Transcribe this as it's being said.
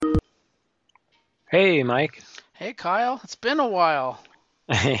Hey, Mike. Hey Kyle, it's been a while.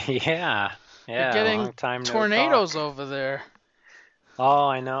 Yeah, You're yeah, getting long time no tornadoes talk. over there. Oh,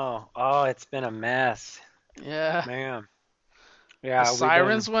 I know. Oh, it's been a mess, Yeah, man. the Yeah,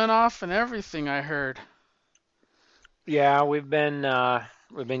 sirens went off and everything I heard. yeah, we've been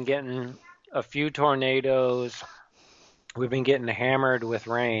getting a few tornadoes. We've been getting hammered with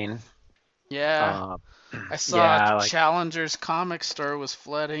rain. Yeah, Uh, I saw yeah, like, Challenger's comic store was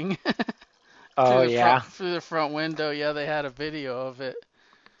flooding oh yeah, through the front window. Yeah, they had a video of it.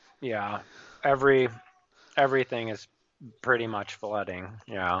 yeah. Every everything is pretty much flooding.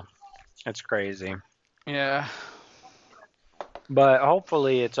 Yeah, it's crazy. Yeah, But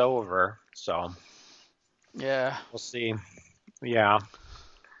hopefully it's over. So yeah. we'll see. Yeah.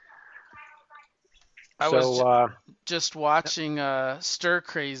 I was So just watching Stir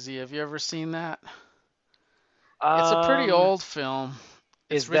Crazy. Have you ever seen that? It's a pretty um old film.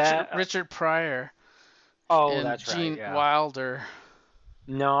 It's is that Richard Pryor oh, and that's right. Gene Yeah. Wilder.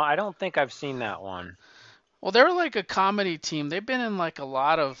 No, I don't think I've seen that one. Well, they were like a comedy team. They've been in like a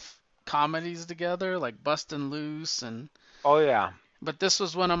lot of comedies together, like Bustin' Loose and Oh yeah. but this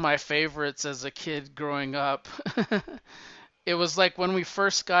was one of my favorites as a kid growing up. It was like when we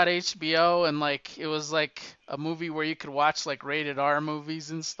first got HBO and like it was like a movie where you could watch like rated R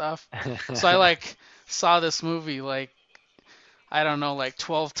movies and stuff. So I like saw this movie like I don't know like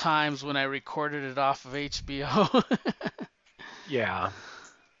 12 times when I recorded it off of HBO. Yeah.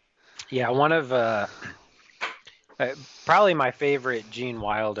 Yeah, one of probably my favorite Gene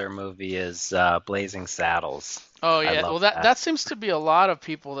Wilder movie is Blazing Saddles. Oh I yeah, love well that that. that seems to be a lot of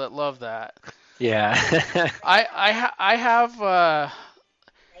people that love that. Yeah. I have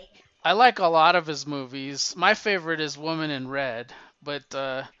I like a lot of his movies. My favorite is Woman in Red, but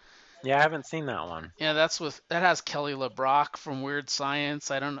Yeah, I haven't seen that one. yeah, that has Kelly LeBrock from Weird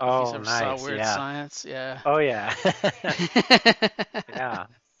Science. I don't know if you Oh, ever saw nice. Weird Yeah. Science. Yeah. Oh yeah. Yeah,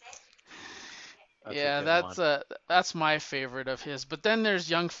 that's a Yeah, good one. that's my favorite of his. But then there's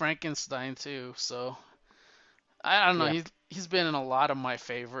Young Frankenstein too. So I don't know. Yeah. He's been in a lot of my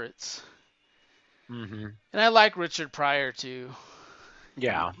favorites, Mhm. and I like Richard Pryor too.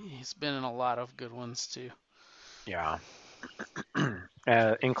 Yeah. He's been in a lot of good ones too. Yeah.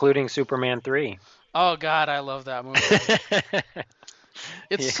 Including Superman 3. Oh God, I love that movie.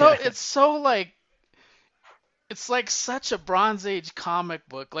 Yeah. It's so like it's like such a Bronze Age comic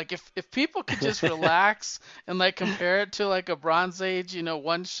book. Like if people could just relax and like compare it to like a Bronze Age,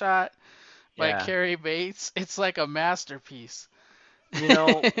 one shot by Yeah. Cary Bates, it's like a masterpiece. You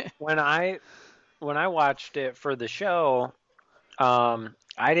know, when I watched it for the show,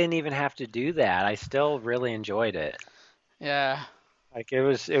 I didn't even have to do that. I still really enjoyed it. Yeah. Like it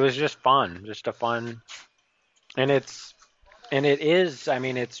was just fun, just a fun, and it is, I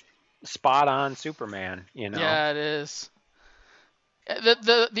mean, it's spot on Superman, you know. Yeah, it is.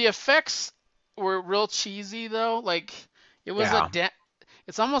 The effects were real cheesy though. Like it was Yeah.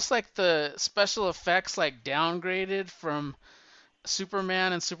 it's almost like the special effects like downgraded from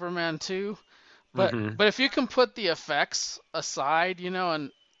Superman and Superman 2. But Hmm. but if you can put the effects aside,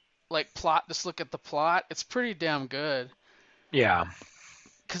 and like plot, just look at the plot, it's pretty damn good. Yeah.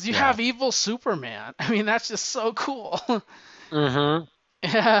 Cause you Yeah. have evil Superman. I mean, that's just so cool. Hmm.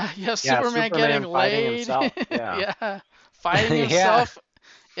 Yeah, you have Yeah, Superman getting Superman fighting laid. himself. Yeah. Yeah, fighting Yeah. himself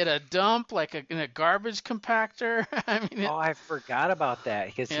in a dump, like in a garbage compactor. I mean, Oh, I forgot about that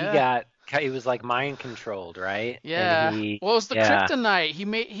because yeah, he was like mind controlled, right? And yeah. What was the yeah.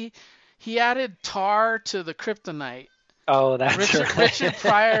 kryptonite? He added tar to the kryptonite. Oh, that's Richard right.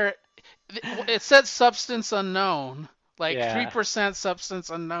 Pryor. It said substance unknown, like Yeah. 3% substance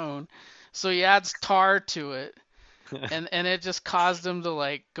unknown. So he adds tar to it, and it just caused him to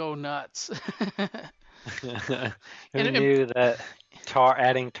like go nuts. Who and, knew that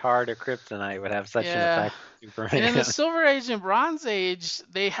adding tar to kryptonite would have such an yeah, effect on and in the Superman? Silver Age and Bronze Age,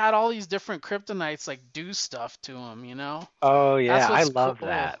 they had all these different kryptonites like do stuff to them. Oh That's yeah, I what's love cool.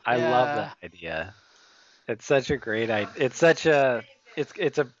 that. I love that Yeah, idea. It's such a great idea. It's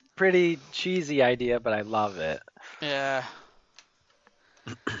a pretty cheesy idea, but I love it. yeah,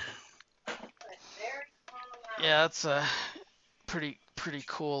 yeah. It's a pretty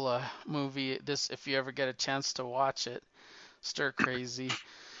cool movie. This, if you ever get a chance to watch it, Stir Crazy.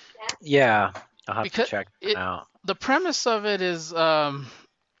 Yeah, I'll have to Because check that it out. the premise of it is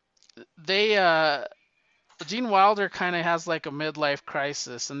they Gene Wilder kind of has like a midlife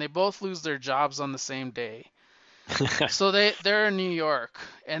crisis and they both lose their jobs on the same day. So they're in New York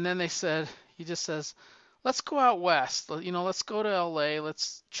and then he just says, "Let's go out west. Let's go to LA.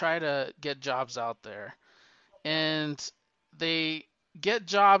 Let's try to get jobs out there." And they get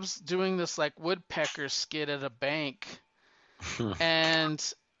jobs doing this like woodpecker skit at a bank,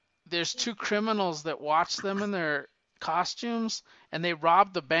 and there's two criminals that watch them in their costumes, and they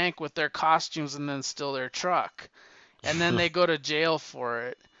rob the bank with their costumes and then steal their truck, and then they go to jail for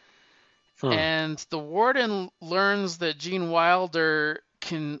it. Hmm. And the warden learns that Gene Wilder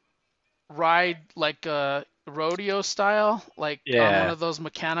can ride like a rodeo style, like on one Yeah. of those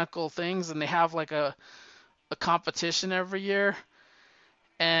mechanical things, and they have like a competition every year.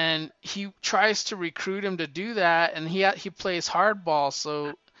 And he tries to recruit him to do that, and he plays hardball.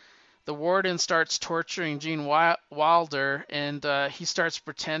 So the warden starts torturing Gene Wilder, and he starts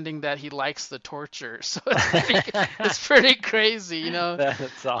pretending that he likes the torture. So it's pretty crazy, you know.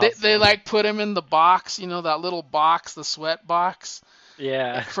 That's They awesome. like put him in the box, you know, that little box, the sweat box,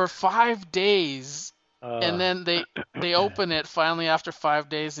 Yeah. for 5 days, and Uh, then they open it finally after 5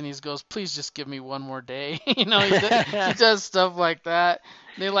 days, and he goes, "Please just give me one more day." You know, he does stuff like that.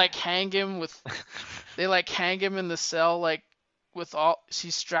 They like hang him with they like hang him in the cell like with all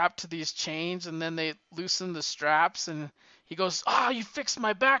he's strapped to these chains, and then they loosen the straps, and he goes, "Ah, you fixed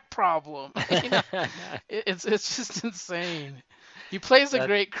my back problem." You know, it's just insane. He plays a that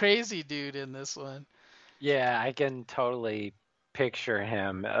great crazy dude in this one. yeah, I can totally picture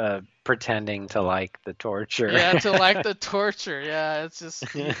him pretending to like the torture. Yeah, to like the torture. Yeah, it's just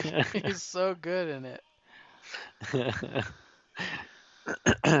he's so good in it.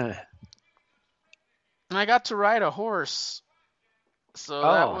 And I got to ride a horse, so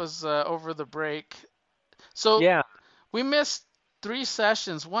that Oh, was over the break. So yeah, we missed 3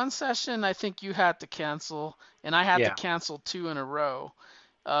 sessions. One session I think you had to cancel, and I had to yeah, cancel two in a row.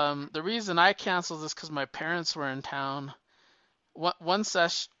 The reason I canceled is because my parents were in town. One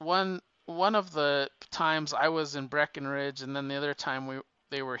of the times I was in Breckenridge, and then the other time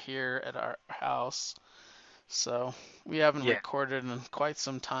they were here at our house. So we haven't yeah, recorded in quite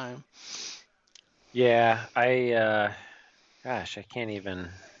some time. yeah. Gosh, I can't even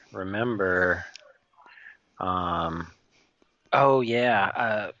remember. Um, oh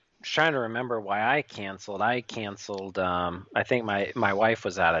yeah, trying to remember why I canceled. I canceled. I think my wife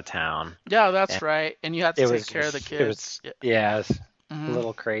was out of town, Yeah, that's and right. And you had to it take was care of the just, it kids. was, Yeah. yeah, it was a Mhm.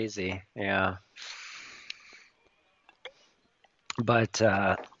 little crazy. Yeah, but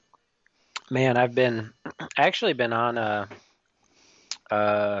man, I've been actually been on a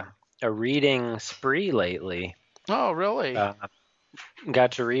a reading spree lately. Oh, really? Uh,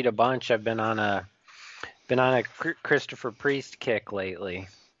 got to read a bunch. I've been on a Christopher Priest kick lately.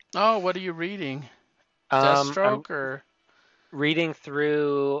 Oh, what are you reading? I'm Deathstroke or? reading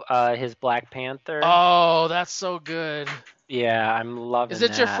through his Black Panther. Oh, that's so good. Yeah, I'm Is loving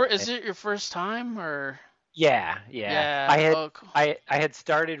it your that. first? Is it your first time or? Yeah, yeah. Yeah. Oh, cool. I had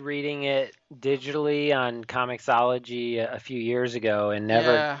started reading it digitally on Comixology a few years ago and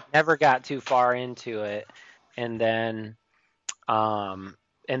Yeah. never got too far into it. And then um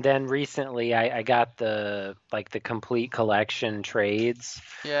and then recently I got the like the complete collection trades.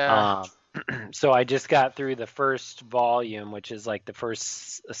 Yeah. Um so I just got through the first volume, which is like the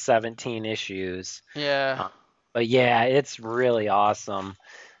first 17 issues. Yeah. Uh, but yeah, it's really awesome.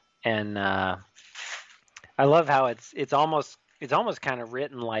 And I love how it's almost kind of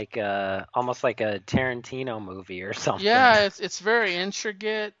written like almost like a Tarantino movie or something. Yeah, it's very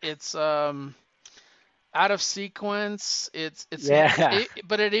intricate. It's out of sequence. Yeah.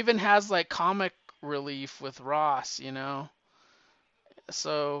 But it even has like comic relief with Ross, you know.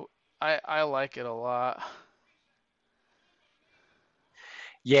 So I like it a lot.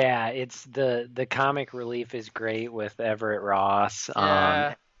 Yeah, it's the comic relief is great with Everett Ross.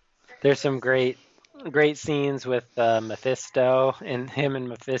 Yeah. There's some great scenes with Mephisto and him and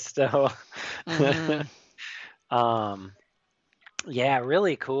Mephisto. Mhm. um yeah,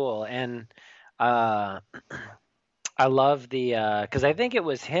 really cool. And uh I love the because I think it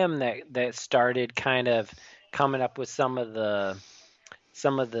was him that started kind of coming up with some of the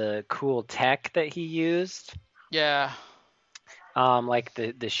cool tech that he used. Yeah. Like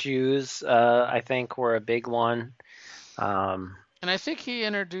the shoes, I think were a big one. Um, And I think he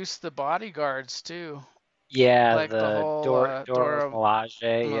introduced the bodyguards too, yeah, like the the whole Dora Dora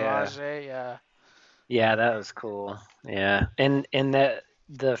Milaje, yeah, Milaje. Yeah. yeah, that was cool. Yeah, and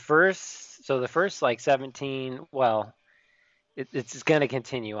the first so the first like 17, well, it's going to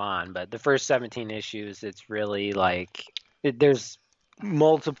continue on, but the first 17 issues, it's really like there's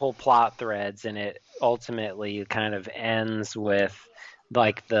multiple plot threads, and it ultimately kind of ends with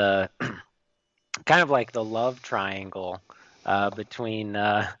like the kind of like the love triangle between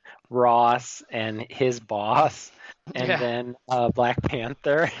Ross and his boss, and Yeah. then Black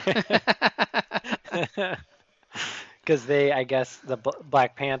Panther. because they, I guess, the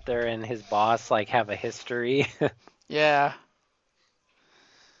Black Panther and his boss like have a history. Yeah.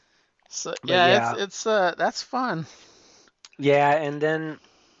 So But yeah, yeah, it's that's fun. yeah, and then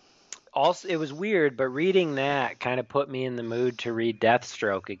also it was weird, but reading that kind of put me in the mood to read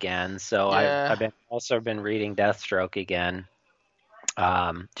Deathstroke again. So Yeah. I've been also been reading Deathstroke again,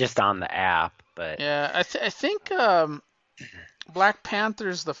 just on the app. But Yeah, I think Black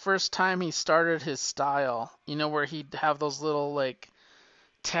Panther's the first time he started his style. You know, where he'd have those little like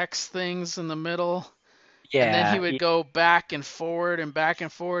text things in the middle, and then he yeah, would go back and forward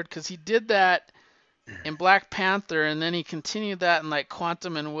because he did that in Black Panther, and then he continued that in like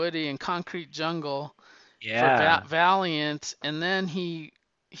Quantum and Woody and Concrete Jungle for yeah, Valiant, and then he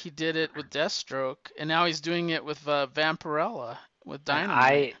did it with Deathstroke, and now he's doing it with Vampirella with and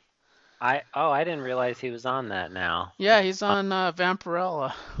Dynamite. I didn't realize he was on that now. Yeah, he's Uh, on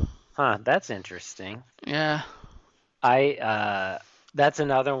Vampirella. Huh, that's interesting. Yeah, I That's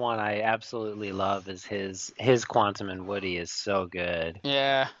another one I absolutely love is his Quantum and Woody is so good.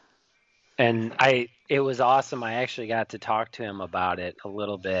 yeah. And I it was awesome. I actually got to talk to him about it a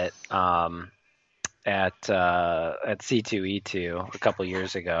little bit at C2E2 a couple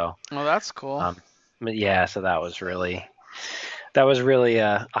years ago. Well, that's cool. Um, but yeah, so that was really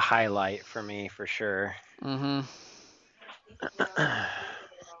a highlight for me for sure. Mhm.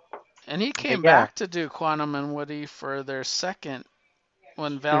 And he But came yeah. back to do Quantum and Woody for their second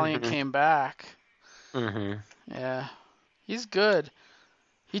when Valiant Mhm. came back. Mhm. Yeah, he's good.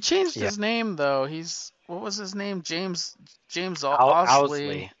 He changed Yeah. his name though. He's what was his name? James Osley.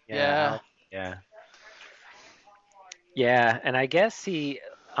 Owsley. Yeah. Yeah. Yeah. Yeah. And I guess it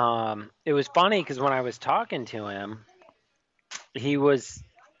was funny because when I was talking to him, he was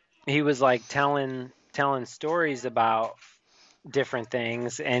he was like telling stories about different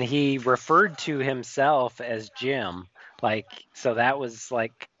things, and he referred to himself as Jim. Like, so that was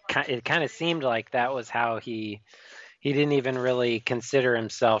like it kind of seemed like that was how he didn't even really consider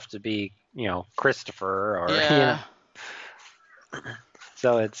himself to be, Christopher or Yeah.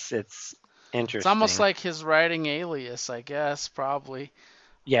 so it's It's almost interesting. like his writing alias, I guess, probably. I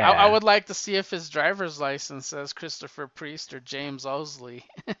Yeah. would like to see if his driver's license says Christopher Priest or James Osley.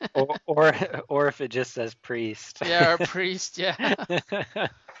 Or or if it just says priest. Yeah, or Priest, yeah.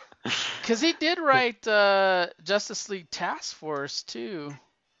 Because he did write Justice League Task Force, too.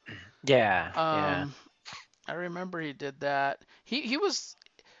 Yeah, yeah. Um, I remember he did that. He was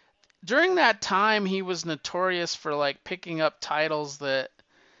during that time he was notorious for like picking up titles that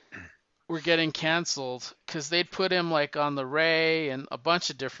were getting canceled because they'd put him like on the Ray and a bunch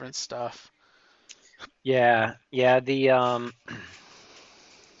of different stuff. Yeah, yeah, the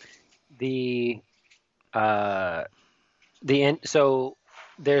uh so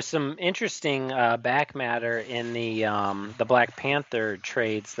there's some interesting back matter in the Black Panther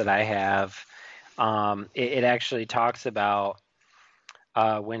trades that I have. It actually talks about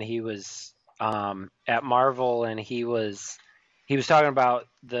when he was at Marvel, and he was talking about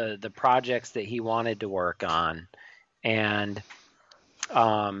the projects that he wanted to work on, and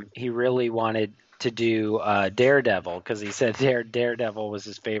he really wanted to do Daredevil because he said Daredevil was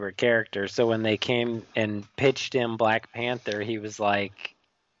his favorite character. So when they came and pitched him Black Panther, he was like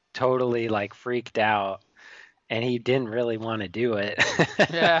totally like freaked out, and he didn't really want to do it.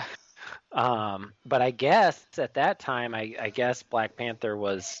 Yeah, But I guess at that time, I guess Black Panther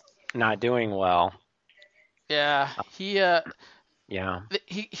was not doing well. yeah. Yeah.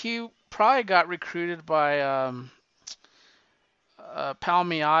 He probably got recruited by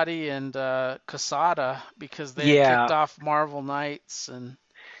Palmiotti and Casada because they had kicked Yeah. off Marvel Knights and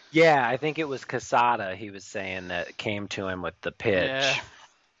Yeah. I think it was Casada, he was saying, that came to him with the yeah. pitch.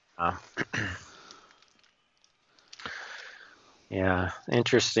 Uh, yeah.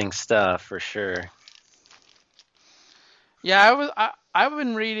 Interesting stuff for sure. Yeah, I've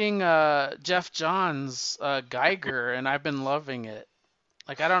been reading Jeff Johns Geiger and I've been loving it.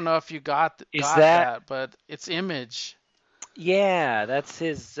 Like I don't know if you Is got that, that, but it's Image. yeah, that's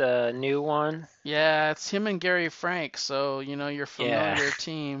his new one. Yeah, it's him and Gary Frank, so you're Yeah. familiar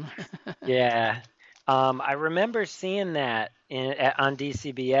team. Yeah. I remember seeing that on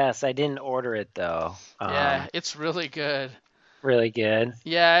DCBS. I didn't order it though. Yeah, it's really good. Really good.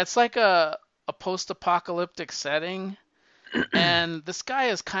 Yeah, it's like a post-apocalyptic setting, and this guy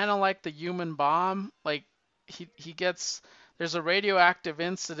is kind of like the human bomb. Like he gets there's a radioactive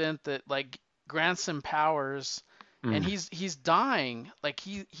incident that like grants him powers, and Mm. he's dying. Like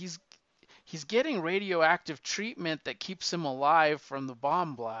he's getting radioactive treatment that keeps him alive from the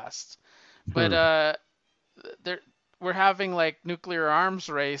bomb blast. But Hmm. there we're having like nuclear arms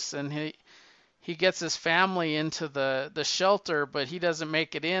race, and he gets his family into the shelter, but he doesn't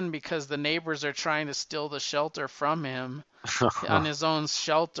make it in because the neighbors are trying to steal the shelter from him on his own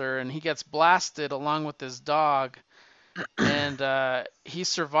shelter, and he gets blasted along with his dog. And he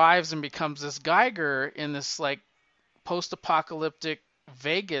survives and becomes this Geiger in this like post-apocalyptic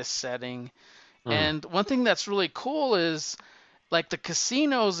Vegas setting. Hmm. And one thing that's really cool is like the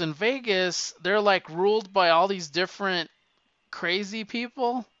casinos in Vegas, they're like ruled by all these different crazy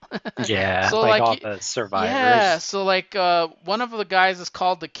people. Yeah, So like like all the yeah, survivors. so like one of the guys is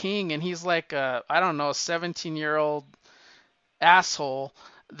called the King, and he's like I don't know, 17-year-old asshole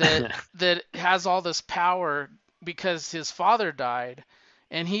that has all this power because his father died.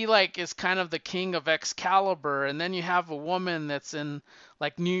 And he like is kind of the king of Excalibur, and then you have a woman that's in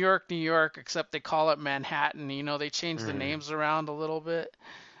like New York, New York, except they call it Manhattan. You know, they change the Mm, names around a little bit,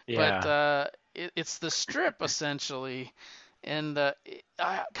 but yeah. it's the Strip essentially. And God,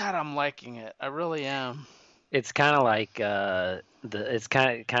 I'm liking it. I really am. It's kind of like it's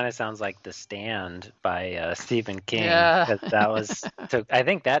kind of sounds like The Stand by Stephen King. Yeah, That was took I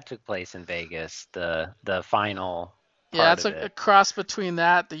think that took place in Vegas, the final yeah. part It's of a it. cross between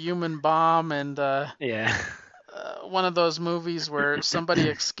that, the Human Bomb, and Yeah. one of those movies where somebody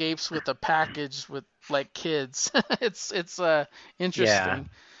escapes with a package with like kids. It's Yeah. interesting.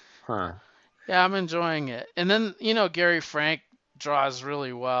 Huh. Yeah, I'm enjoying it. And then, Gary Frank draws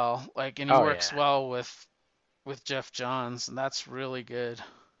really well, like, and he Oh works yeah. well with Jeff Johns, and that's really good.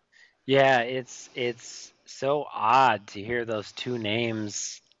 Yeah, it's so odd to hear those two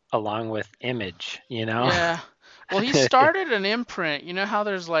names along with Image, you know? Yeah. Well, he started an imprint. You know how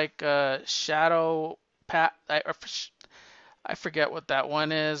there's like Shadow Pat I forget what that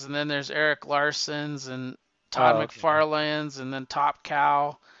one is, and then there's Eric Larson's and Todd Oh, okay. McFarlane's and then Top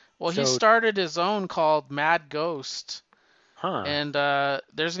Cow. Well, he So, started his own called Mad Ghost, huh. and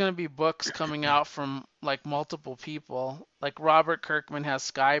there's gonna be books coming out from like multiple people. Like Robert Kirkman has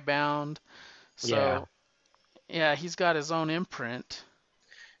Skybound, Yeah. so yeah, he's got his own imprint.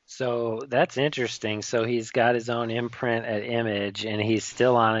 So that's interesting. So he's got his own imprint at Image and he's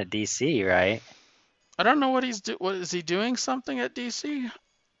still on at DC, right? I don't know what what is he doing something at DC?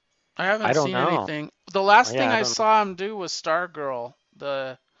 I I haven't don't seen know. anything. The last thing Yeah, I I don't know. saw him do was Stargirl,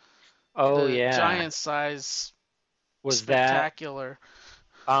 Oh the yeah. giant size Was that spectacular.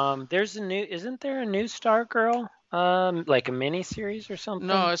 there's a new isn't there a new Stargirl? Like a mini series or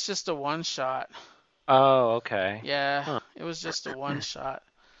No, something? it's just a one shot. Oh, okay. Yeah, Huh. it was just a one shot.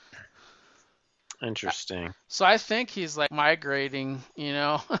 Interesting. So I think he's like migrating.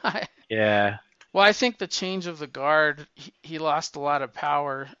 Yeah. Well, I think the change of the guard, he lost a lot of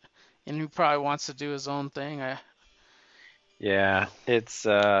power, and he probably wants to do his own thing. Yeah.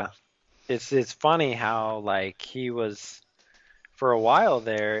 It's funny how like he was for a while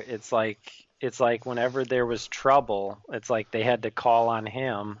there, it's like whenever there was trouble, it's like they had to call on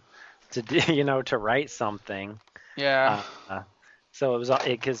him to do, to write something. Yeah, Uh, so it was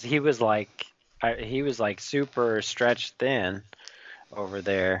because he was like super stretched thin over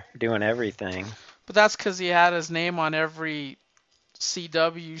there doing everything. but that's because he had his name on every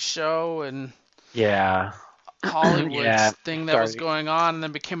CW show and Yeah, yeah, Hollywood's thing that was started. going on, and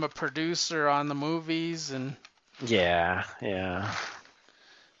then became a producer on the movies, and Yeah, yeah.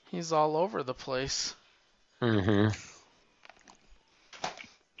 he's all over the place. Hmm.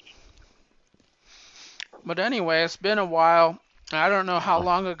 But anyway, it's been a while. I don't know how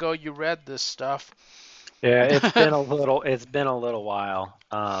long ago you read this stuff. Yeah, it's been a little while.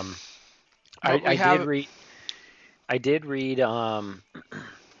 But we I did have, read I did read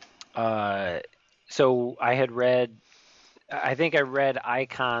uh so I think I read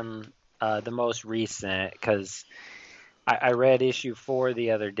Icon the most recent because I read issue 4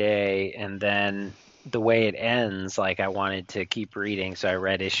 the other day and then the way it ends, like I wanted to keep reading, so I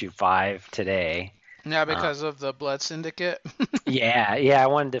read issue 5 today. yeah, Uh, because of the Blood Syndicate. yeah, yeah, I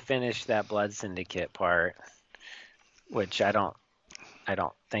wanted to finish that Blood Syndicate part, which I don't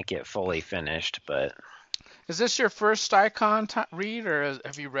think it fully finished, but Is this your first Icon read, or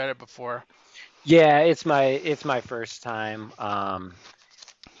have you read it before? yeah, it's my first time.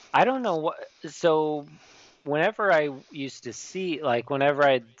 I don't know what. So whenever I used to see, like, whenever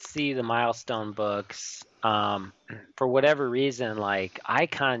I'd see the Milestone books, for whatever reason, like,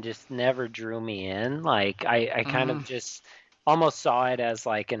 Icon just never drew me in. Like, I kind Hmm. of just almost saw it as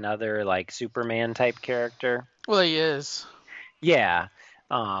like another like Superman type character. Well, he is. Yeah.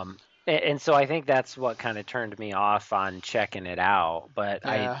 And so I think that's what kind of turned me off on checking it out. But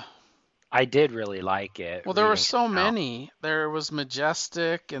Yeah. I did really like it Well, there were reading it so now. many. There was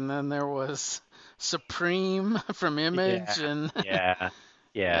Majestic, and then there was Supreme from Image, Yeah. and Yeah.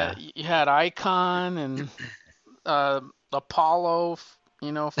 Yeah. You had Icon and Apollo,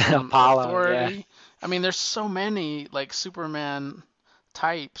 from Apollo, yeah. Authority. I mean, there's so many like Superman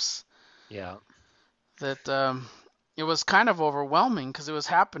types Yeah. that it was kind of overwhelming because it was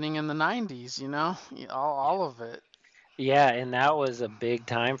happening in the 90s, all of it. Yeah, and that was a big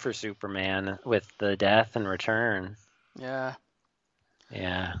time for Superman with the death and return. Yeah.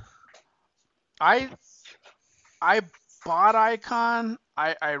 Yeah. I I bought Icon.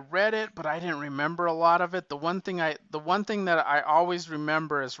 I read it, but I didn't remember a lot of it. The one thing that I always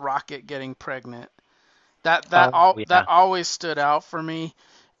remember is Rocket getting pregnant. Oh, That yeah. always stood out for me,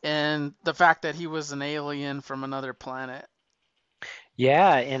 and the fact that he was an alien from another planet.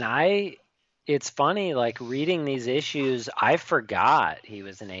 Yeah, and it's funny, like reading these issues, I forgot he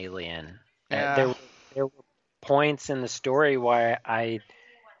was an alien. Yeah. There were points in the story where I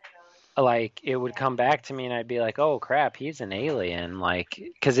like it would come back to me and I'd be like, "Oh crap, he's an alien." Like,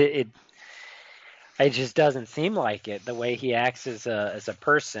 because it just doesn't seem like it the way he acts as a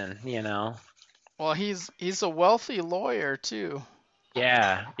person, you know? Well, he's a wealthy lawyer too,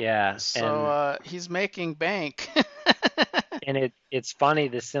 Yeah, yeah, so he's making bank. and it's funny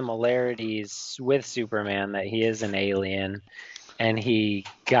the similarities with Superman that he is an alien and he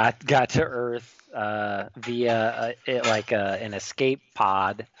got to Earth via an escape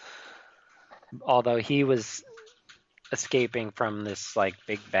pod, although he was escaping from this like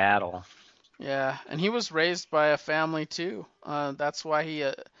big battle. Yeah, and he was raised by a family too. That's why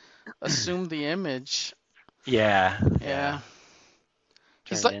he assumed the image. Yeah, yeah, Yeah.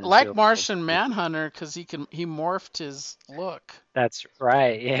 He's turned like into a Martian Manhunter because he morphed his look. That's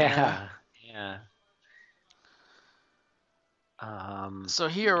right. Yeah. Yeah, yeah. Um, So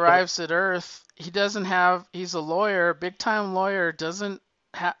he yeah, arrives at Earth. He's a lawyer, big time lawyer, doesn't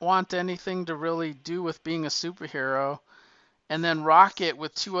want anything to really do with being a superhero. And then Rocket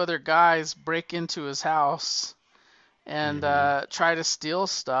with two other guys break into his house and hmm try to steal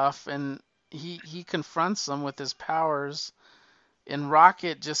stuff. And he confronts them with his powers. And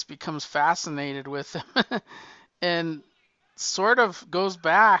Rocket just becomes fascinated with him and sort of goes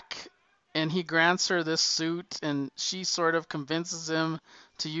back and he grants her this suit and she sort of convinces him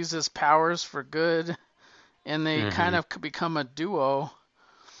to use his powers for good and they kind hmm of become a duo.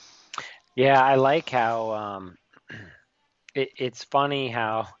 Yeah, I like how it's funny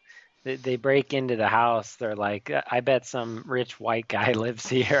how they break into the house. They're like, I bet some rich white guy lives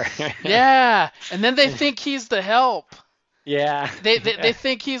here. Yeah, and then they And think he's the help. yeah, They yeah,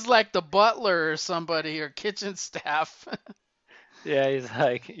 think he's like the butler or somebody or kitchen staff. yeah. He's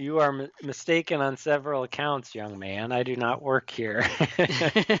like, you are mistaken on several accounts, young man. I do not work here.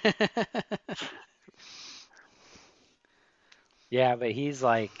 Yeah, but he's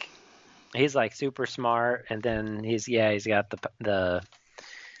like super smart, and then he's got the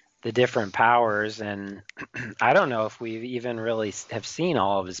different powers, and I don't know if we even really have seen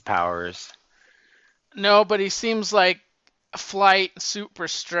all of his powers. No, but he seems like flight, super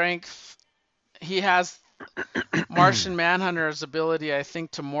strength. He has Martian Manhunter's ability, I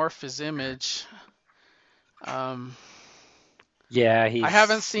think, to morph his image. Um, Yeah, I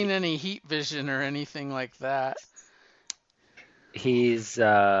haven't seen any heat vision or anything like that. he's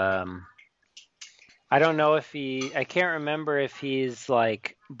I don't know if I can't remember if he's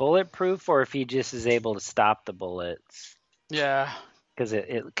like bulletproof or if he just is able to stop the bullets Yeah, because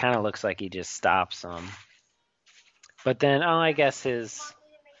it kind of looks like he just stops them. But then, oh, I guess his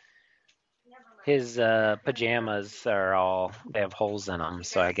pajamas are all they have holes in them,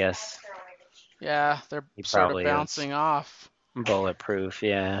 so I guess yeah, they're he sort of probably is bouncing off. bulletproof.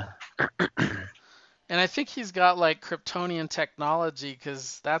 Yeah. And I think he's got like Kryptonian technology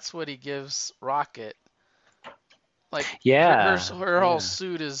because that's what he gives Rocket. Like Yeah. her whole Yeah.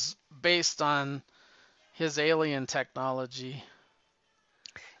 suit is based on his alien technology.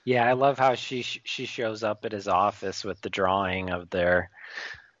 Yeah, I love how she shows up at his office with the drawing of their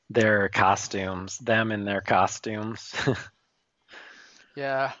costumes, them in their costumes.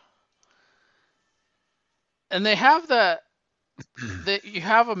 Yeah, and they have that you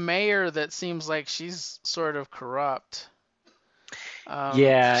have a mayor that seems like she's sort of corrupt.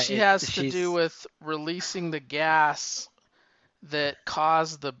 Yeah, She has to do she's with releasing the gas that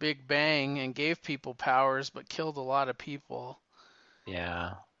caused the Big Bang and gave people powers but killed a lot of people.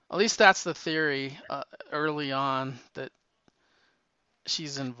 yeah. At least that's the theory early on that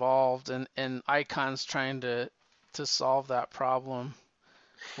she's involved and Icon's trying to solve that problem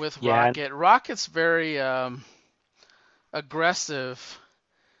with Yeah. Rocket. Rocket's very aggressive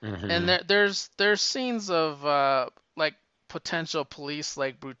and hmm there's scenes of like potential police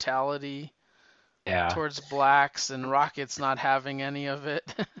like brutality Yeah. towards blacks, and Rocket's not having any of it.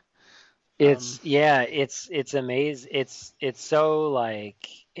 um, It's amazing. It's so like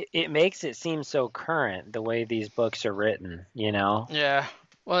it makes it seem so current the way these books are written, you know? yeah.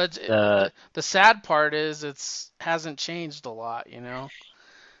 Well, The the sad part is it's hasn't changed a lot, you know.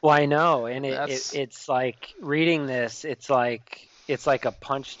 Well, I know, and That's it's like reading this, it's like a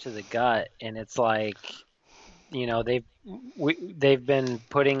punch to the gut, and it's like, they've been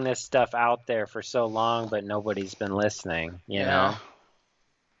putting this stuff out there for so long, but nobody's been listening, you yeah. know?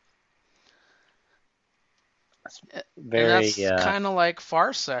 It's And very that's kind of like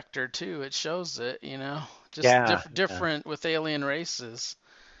Far Sector too. It shows it, you know, just yeah, yeah, different with alien races.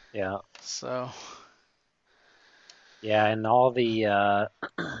 yeah. So Yeah, and all the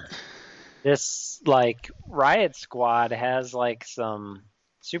this like Riot Squad has like some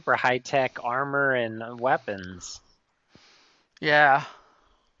super high tech armor and weapons yeah,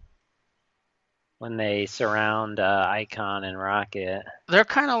 when they surround Icon and Rocket. they're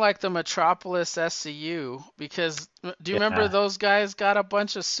kind of like the Metropolis SCU because do you remember Yeah. those guys got a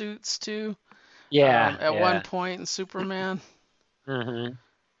bunch of suits too? Yeah, At one yeah. point in Superman, Mhm.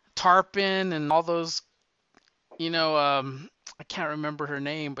 Tarpon and all those, you know, I can't remember her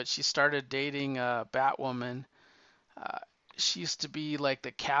name, but she started dating Batwoman. Uh, she used to be like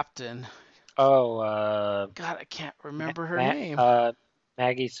the captain. Oh, God, I can't Ma remember her Ma name.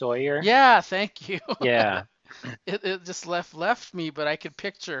 Maggie Sawyer. Yeah, thank you. Yeah. It just left me, but I could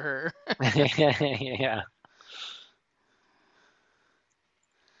picture her. Yeah.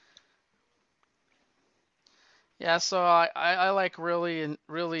 Yeah, so I like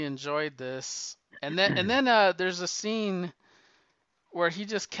really enjoyed this. And then there's a scene where he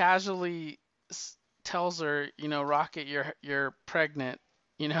just casually tells her, you know, Rocket, you're pregnant,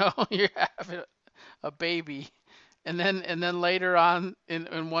 you know, you're having a baby. And then later on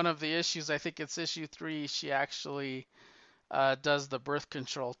in one of the issues, I think it's issue 3, she actually does the birth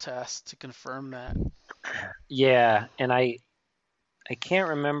control test to confirm that. Yeah, and I can't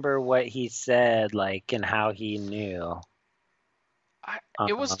remember what he said, like, and how he knew.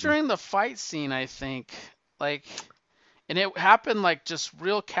 It was Um, during the fight scene, I think. Like, and it happened like just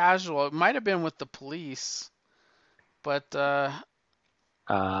real casual. It might have been with the police, but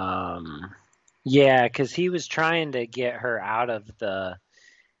um, yeah, because he was trying to get her out of the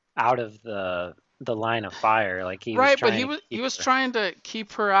line of fire. Like he was right, but trying to he keep was her. trying to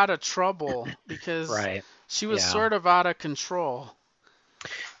keep her out of trouble because Right. she was Yeah. sort of out of control.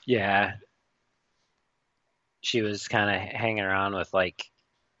 Yeah. She was kind of hanging around with like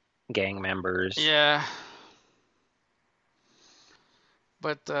gang members. Yeah,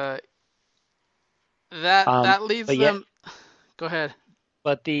 but that leads But yeah, them. Go ahead.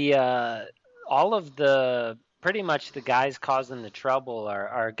 but the all of the pretty much the guys causing the trouble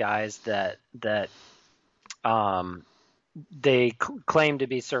are guys that um they claim to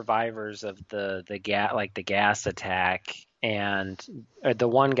be survivors of the gas attack, and the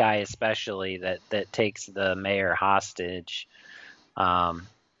one guy especially that takes the mayor hostage, um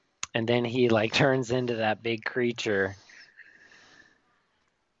and then he like turns into that big creature,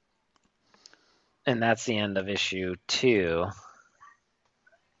 and that's the end of issue 2.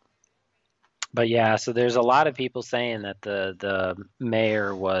 But yeah, so there's a lot of people saying that the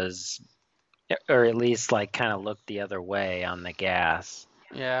mayor was, or at least like kind of looked the other way on the gas.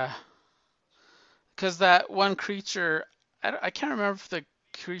 Yeah, because that one creature, I can't remember if the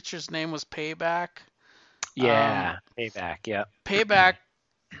creature's name was Payback. Um, Yeah, payback. Yep. Payback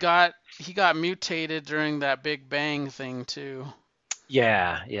got mutated during that Big Bang thing too,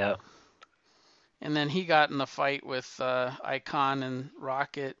 Yeah. Yep. and then he got in the fight with Icon and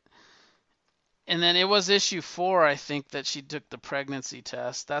Rocket. And then it was issue 4, I think, that she took the pregnancy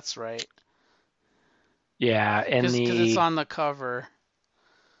test. That's right, Yeah, and because it's the on the cover.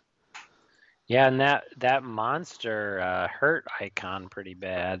 yeah, and that monster hurt Icon pretty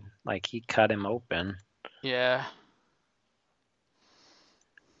bad. Like he cut him open. Yeah,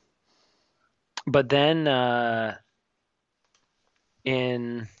 But then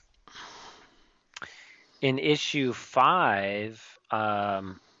in in issue 5,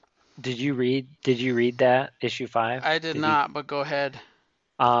 did you read that issue 5? I did Did you not, but go ahead.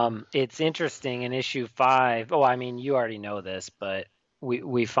 It's interesting in issue 5. Oh, I mean, you already know this, but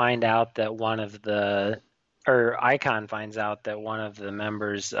we find out that or Icon finds out that one of the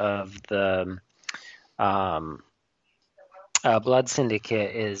members of the um, Blood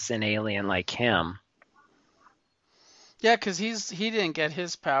Syndicate is an alien like him. Yeah, because he didn't get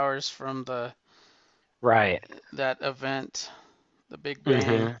his powers from the Right. that event, the Big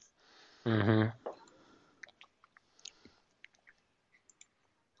Bang. Mm-hmm. Mm-hmm.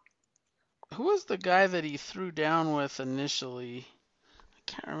 Who was the guy that he threw down with initially? I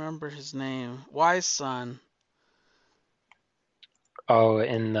can't remember his name. Wise Son. Oh,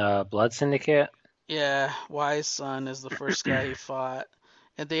 in the Blood Syndicate? Yeah, Wise Son is the first guy he fought.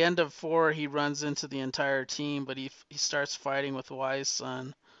 At the end of 4, he runs into the entire team, but he starts fighting with Wise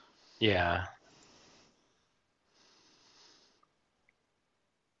Son. Yeah.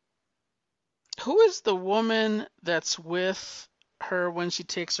 Who is the woman that's with her when she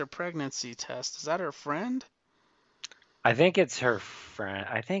takes her pregnancy test? Is that her friend? I think it's her friend.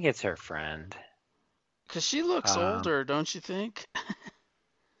 I think it's her friend. Because she looks Um, older, don't you think?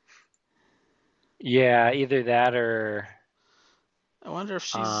 yeah, either that or I wonder if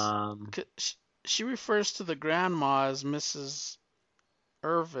she's. um, 'Cause she refers to the grandma as Mrs.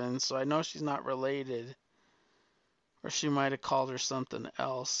 Irvin, so I know she's not related. Or she might have called her something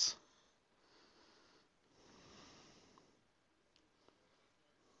else.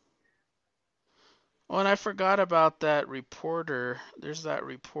 Oh, and I forgot about that reporter. There's that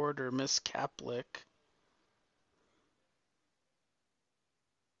reporter, Miss Kaplick,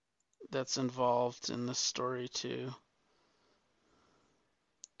 that's involved in this story too.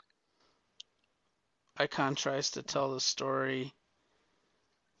 Icon tries to tell the story.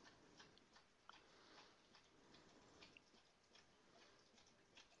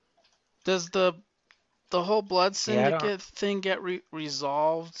 Does the whole Blood yeah, I don't. Syndicate thing get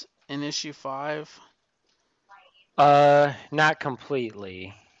resolved in issue 5? Not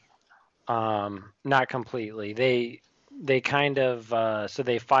completely. Not completely. They kind of so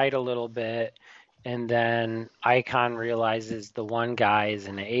they fight a little bit, and then Icon realizes the one guy is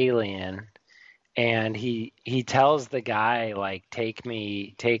an alien, and he tells the guy like take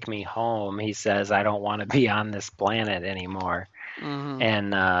me home. He says I don't want to be on this planet anymore. Mm-hmm.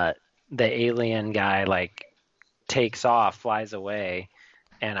 And the alien guy like takes off, flies away,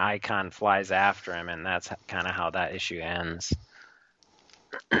 and Icon flies after him, and that's kind of how that issue ends.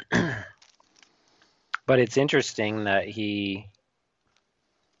 But it's interesting that he's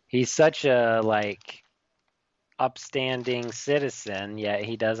such a like upstanding citizen, yet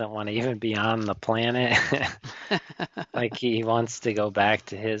he doesn't want to even be on the planet. Like he wants to go back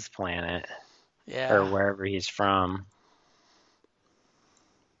to his planet or Yeah. wherever he's from.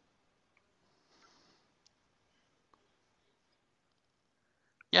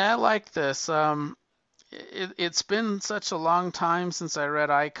 Yeah, I like this. It's been such a long time since I read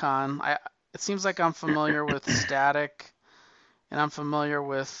Icon. It seems like I'm familiar with Static, and I'm familiar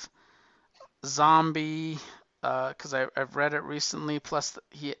with Zombie, because I've read it recently. Plus,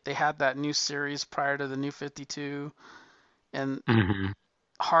 they had that new series prior to the New 52, and Hmm.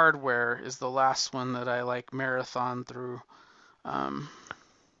 Hardware is the last one that I like marathon through. Um,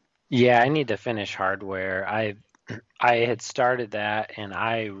 Yeah, I need to finish Hardware. I had started that and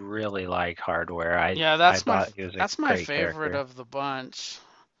I really like Hardware. yeah, I thought he was a that's my great favorite character. of the bunch.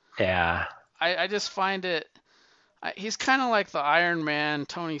 Yeah. I just find it. He's kind of like the Iron Man,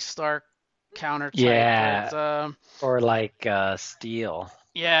 Tony Stark counter type, but Yeah, or like Steel.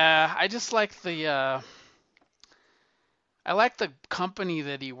 yeah, I just like the I like the company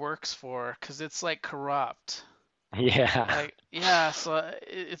that he works for because it's like corrupt. Yeah. Like, yeah, so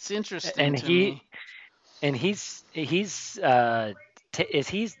it's interesting And to me. he's is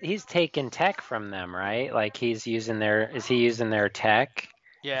he's taken tech from them, right? Like he's using their is he using their tech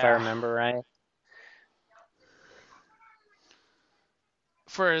if I Yeah, remember right?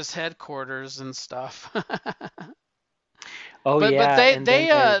 for his headquarters and stuff. Oh But yeah, and then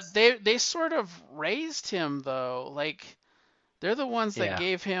there's they sort of raised him though. Like they're the ones that yeah.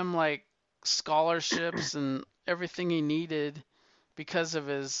 gave him like scholarships and everything he needed because of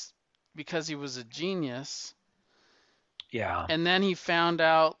his because he was a genius. Yeah. And then he finds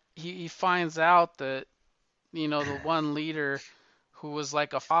out that the one leader who was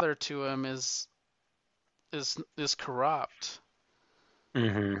like a father to him is corrupt.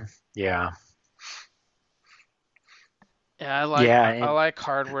 Mhm. Yeah. Yeah, Yeah, I and like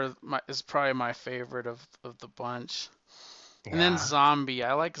Hardware is probably my favorite of the bunch. And then yeah. Zombie.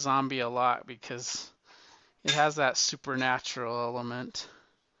 I like Zombie a lot because it has that supernatural element.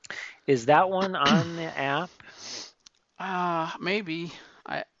 Is that one on the app? Maybe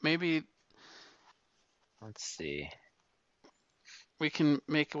maybe Let's see. we can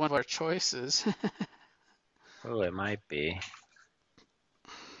make one of our choices. Oh, it might be.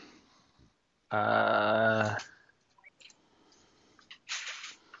 Uh,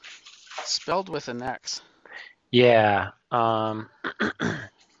 Spelled with an X. yeah. I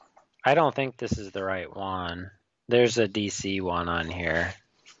don't think this is the right one. There's a DC one on here.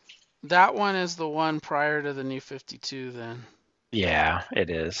 That one is the one prior to the New 52 then. Yeah, it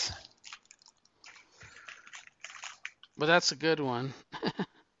is. But that's a good one.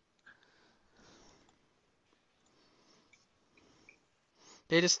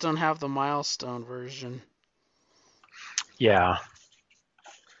 They just don't have the Milestone version. Yeah,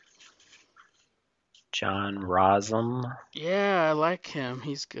 John Rossum. Yeah, I like him.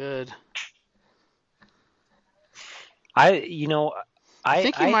 He's good. I you know I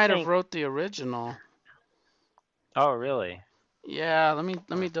think he I might have think. wrote the original. Oh, really? Yeah, let me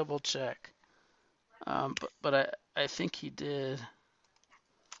Huh. double check. But I think he did.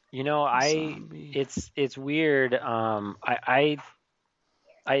 I Zombie. it's weird.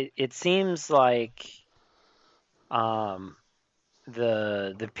 It seems like um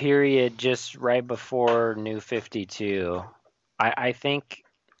the period just right before New 52.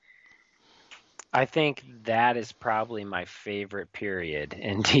 I think that is probably my favorite period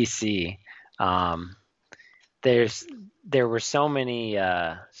in DC. Um, there's there were so many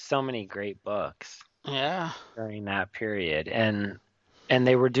great books Yeah. during that period, and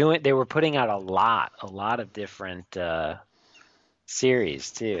they were putting out a lot of different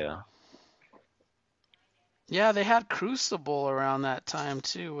series too. Yeah, they had Crucible around that time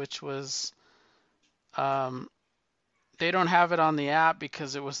too, which was um they don't have it on the app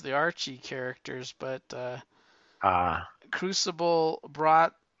because it was the Archie characters, but Ah, Crucible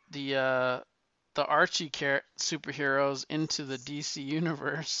brought the Archie superheroes into the DC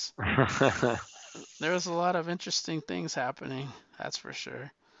universe. There was a lot of interesting things happening, that's for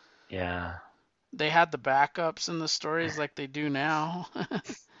sure. yeah, They had the backups in the stories like they do now.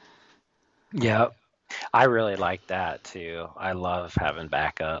 yep. I really like that too. I love having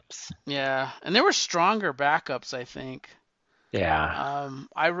backups. Yeah, and there were stronger backups, I think. Yeah,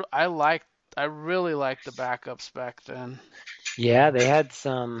 I really liked the backups back then. yeah. They had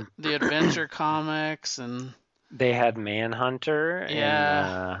some. The Adventure comics and They had Manhunter and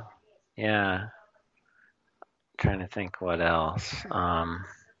yeah, yeah. Trying to think what else.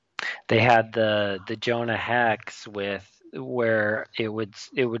 They had the Jonah Hex with where it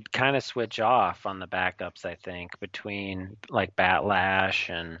would kind of switch off on the backups, I think, between like Batlash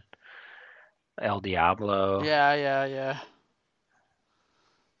and El Diablo. yeah.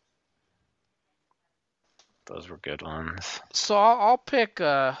 Those were good ones. So I'll pick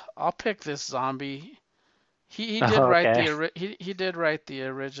this zombie. He did Oh, write okay. he did write the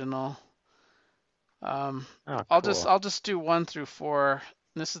original. Um, Oh, cool. I'll just do 1 through 4.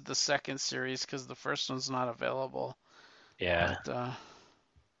 This is the second series because the first one's not available. Yeah, But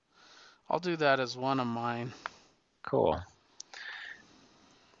I'll do that as one of mine. cool.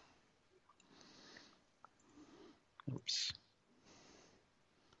 Oops.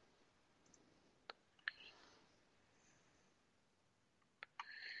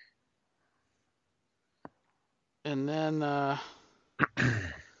 And then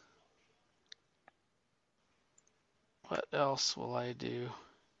what else will I do?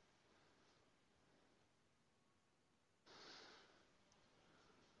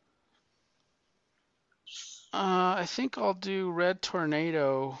 I think I'll do Red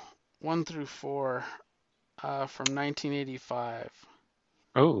Tornado 1 through 4 from 1985.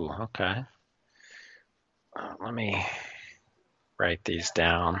 Oh, okay. Let me write these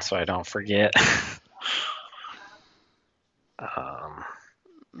down so I don't forget. um,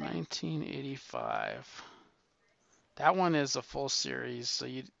 1985. That one is a full series, so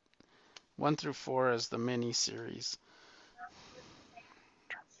you 1 through 4 is the mini series.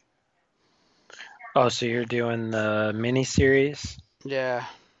 oh, so you're doing the mini series? Yeah.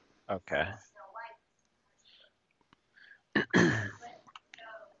 Okay.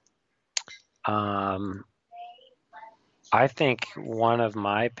 Um, I think one of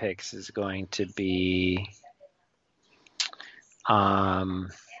my picks is going to be um,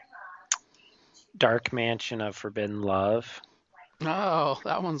 Dark Mansion of Forbidden Love. Oh,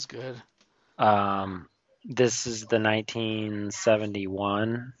 that one's good. Um, this is the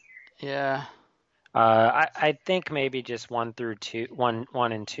 1971. Yeah. I think maybe just one through two,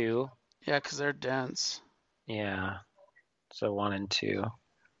 one and two. Yeah, 'cause they're dense. Yeah, so one and two.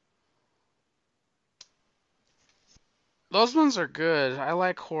 Those ones are good. I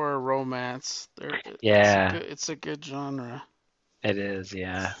like horror romance. Yeah, It's a good genre. it is.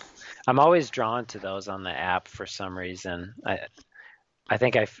 Yeah, I'm always drawn to those on the app for some reason. I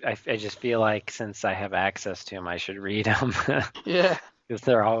think I just feel like since I have access to them, I should read them Yeah. because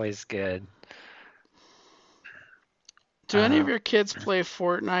they're always good. Do any of Uh, your kids play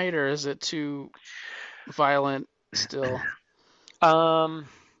Fortnite or is it too violent still? um,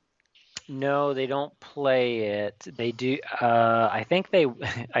 no, they don't play it. They do. I think they,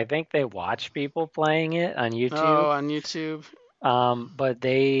 I think they watch people playing it on YouTube. Oh, on YouTube. But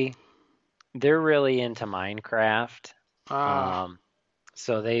they're really into Minecraft. Ah, Um,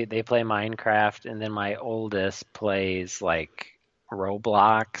 so they play Minecraft, and then my oldest plays like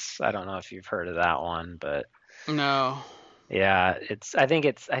Roblox. I don't know if you've heard of that one, but no. yeah, I think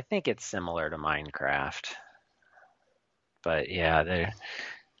it's similar to Minecraft. But yeah,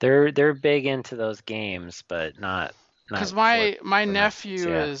 they're big into those games, but Because not for my not kids nephew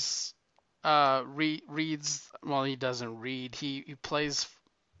yet. is reads, well, he doesn't read. He plays,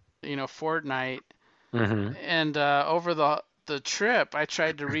 Fortnite. Hmm. And over the trip, I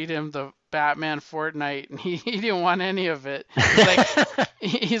tried to read him the Batman Fortnite, and he didn't want any of it.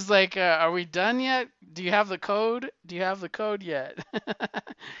 Are we done yet? Do you have the code? Do you have the code yet?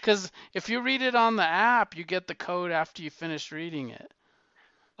 Because if you read it on the app, you get the code after you finish reading it.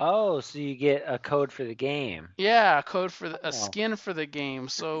 Oh, so you get a code for the game. Yeah, a code for a Oh. skin for the game.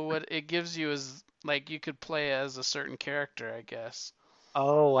 So what it gives you is like you could play as a certain character, I guess.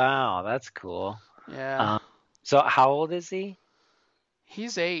 Oh wow, that's cool. Yeah, Um, so how old is he?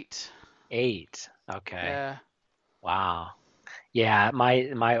 he's 8. 8. Okay. Yeah. Wow. Yeah,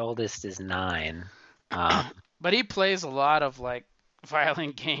 my oldest is 9. Um, But he plays a lot of like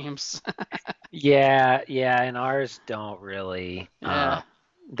violent games. yeah, and ours don't really. Yeah.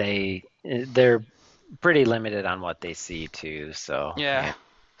 They're pretty limited on what they see too. So Yeah.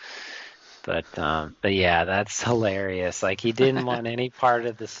 yeah, but yeah, that's hilarious. Like he didn't want any part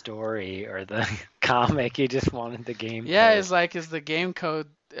of the story or the comic. He just wanted the game Yeah, code. it's like, is the game code,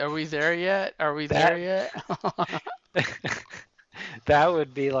 are we there yet? Are we there That yet? that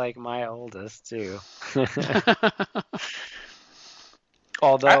would be like my oldest too. I,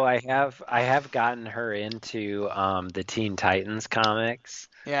 Although I have gotten her into the Teen Titans comics.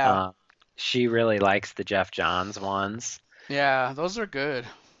 yeah. Uh, she really likes the Jeff Johns ones. Yeah, those are good.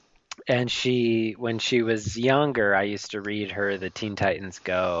 And when she was younger, I used to read her the Teen Titans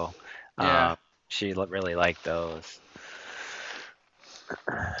Go. Yeah. Um, really liked those.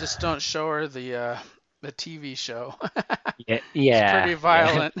 Just don't show her the TV show. Yeah, It's pretty yeah,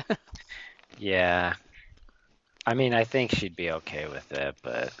 violent. yeah. I mean, I think she'd be okay with it,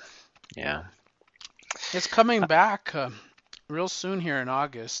 but yeah. It's coming back real soon here in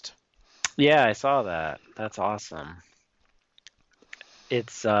August. Yeah, I saw that. That's awesome.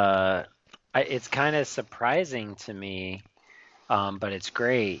 It's it's kind of surprising to me, but it's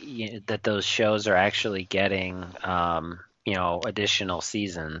great that those shows are actually getting additional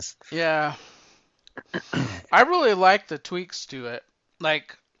seasons. Yeah. I really like the tweaks to it.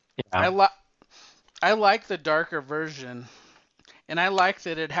 Like I Yeah. li I like the darker version, and I like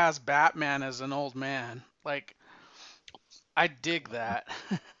that it has Batman as an old man. Like I dig that.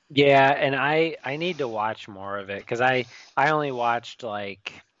 Yeah, and I need to watch more of it because I only watched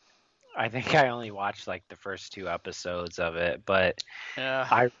like I think I only watched like the first 2 episodes of it, but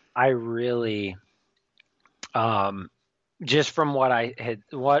Yeah. I really um just from what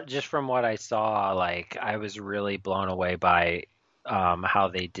I saw, like I was really blown away by how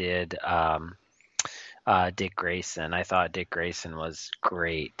they did Dick Grayson. I thought Dick Grayson was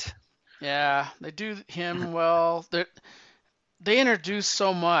great. Yeah, they do him well. They introduce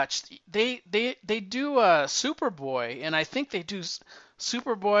so much. They do Superboy, and I think they do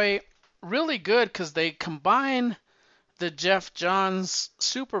Superboy really good because they combine the Jeff Johns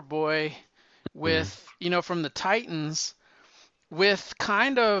Superboy Mm. with, from the Titans with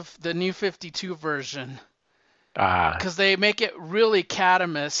kind of the New 52 version Ah, because they make it really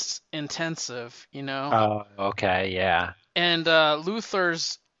Catamus intensive. oh, okay, yeah. And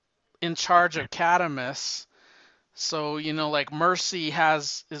Luther's in charge of Catamus. So, like Mercy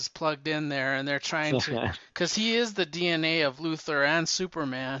is plugged in there and they're trying to, because he is the DNA of Luther and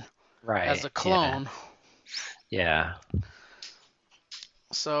Superman as Right. a Yeah. clone. Yeah.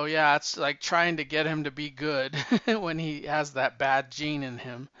 So yeah, it's like trying to get him to be good when he has that bad gene in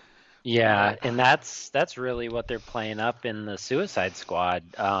him. Yeah, But and that's really what they're playing up in the Suicide Squad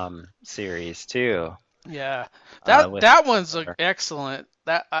series too. yeah, that With that one's Thor. excellent.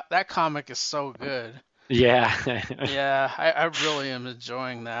 That comic is so good. Yeah. Yeah, I really am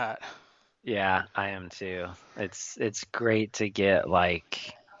enjoying that. Yeah, I am too. It's great to get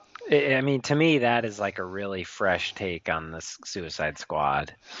like I mean to me that is like a really fresh take on this Suicide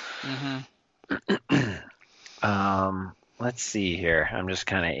Squad. Mhm. Let's see here. I'm just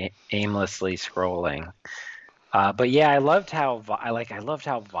kind of aimlessly scrolling. But yeah, I loved how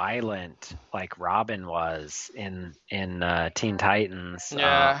violent like Robin was in Teen Titans.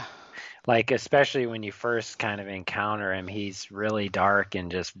 Yeah. Like especially when you first kind of encounter him, he's really dark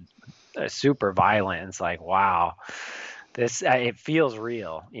and just super violent. It's like wow, this it feels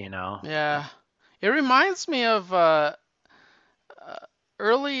real, you know? Yeah. It reminds me of uh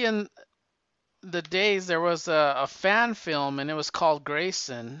early in the days there was a fan film and it was called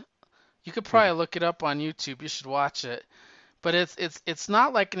Grayson. You could Hmm. probably look it up on YouTube. You should watch it. But it's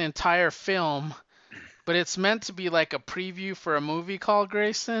not like an entire film, but it's meant to be like a preview for a movie called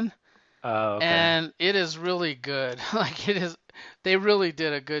Grayson, Oh, okay. and it is really good. Like it is, they really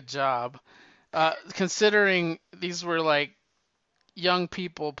did a good job. Considering these were like young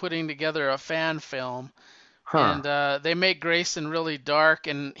people putting together a fan film, Huh. and they make Grayson really dark,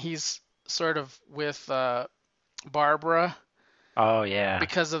 and he's sort of with Barbara Oh, yeah.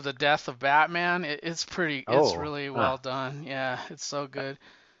 because of the death of Batman. It's Oh, really huh. well done. Yeah, it's so good.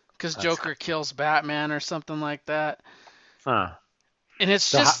 Because That's Joker kills Batman or something like that. huh. And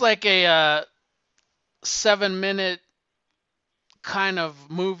it's So, just like a 7 minute kind of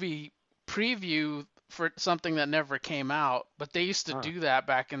movie preview for something that never came out. But they used to huh. do that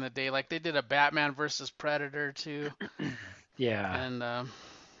back in the day. Like they did a Batman versus Predator too. Yeah. And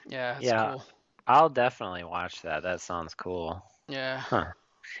yeah, it's Yeah. cool. I'll definitely watch that. That sounds cool. Yeah. Huh.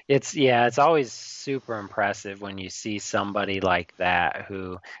 It's always super impressive when you see somebody like that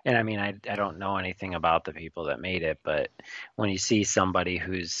who, and I mean, I don't know anything about the people that made it, but when you see somebody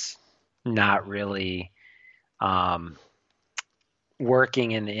who's not really um,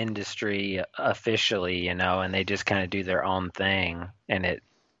 working in the industry officially, and they just kind of do their own thing, and it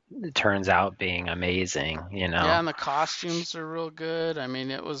turns out being amazing. Yeah, and the costumes are real good. I mean,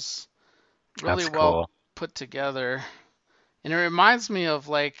 it was really That's well cool. put together. And it reminds me of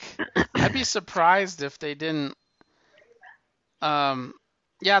like I'd be surprised if they didn't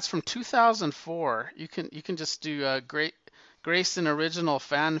yeah, it's from 2004. You can just do a great Grayson original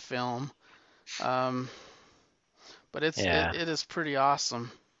fan film. Um but Yeah. it is pretty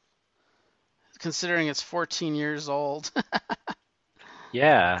awesome considering it's 14 years old.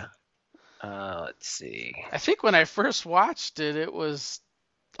 Yeah. Let's see. I think when I first watched it, it was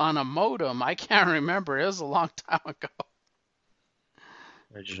on a modem. I can't remember. It was a long time ago.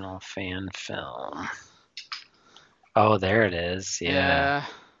 Original fan film. Oh, there it is. Yeah. Yeah.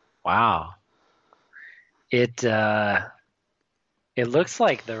 Wow. It it looks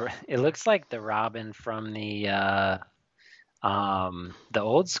like the Robin from the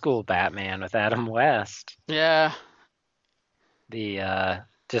old school Batman with Adam West. Yeah. The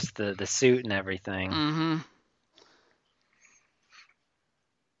just the suit and everything. Mhm.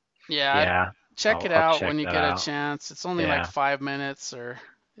 Yeah, Yeah. check it I'll out check when you that get a out. chance. It's only like Yeah. 5 minutes or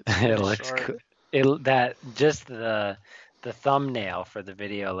it's It pretty looks short. cool. It that just the thumbnail for the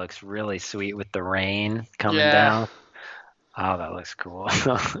video looks really sweet with the rain coming Yeah. down. Oh, that looks cool.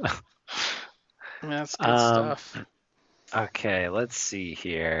 That's good Um, stuff. okay, let's see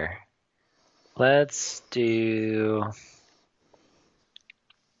here. Let's do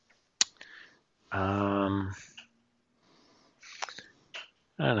um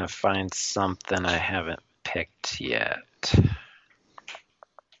I'm gonna find something I haven't picked yet.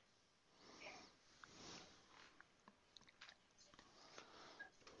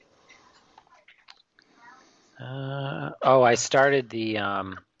 Oh, I started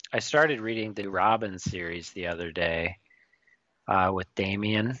reading the Robin series the other day with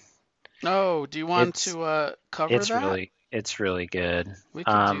Damien. Oh, do you want It's to cover that? it's really good. We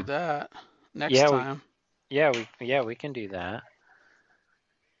could do Um, that next yeah, time. we can do that.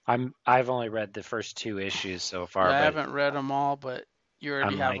 I've only read the first two issues so far, Yeah, I but haven't read them all, but you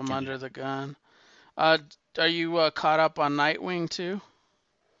already I'm have them liking it. under the gun. Are you caught up on Nightwing too?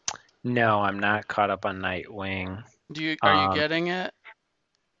 No, I'm not caught up on Nightwing. Are you Um, getting it?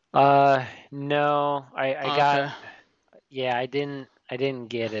 no, I got, Okay. yeah, I didn't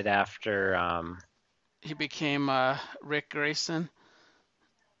get it after, He became Rick Grayson,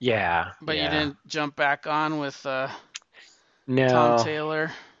 yeah, but you yeah. didn't jump back on with Tom No,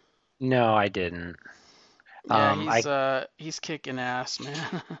 Taylor. no, I didn't. Yeah, I, he's kicking ass,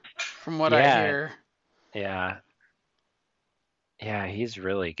 man. From what I yeah, hear, yeah, yeah, he's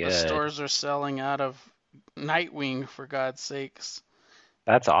really the good. stores are selling out of Nightwing for God's sakes.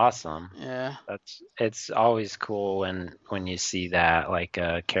 That's awesome. Yeah. It's always cool when you see that, like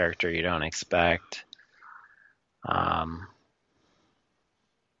a character you don't expect. Um,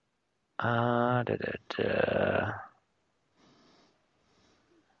 da, da, da.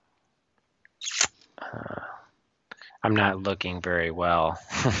 Uh, I'm not looking very well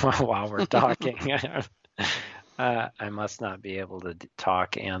while we're talking. I must not be able to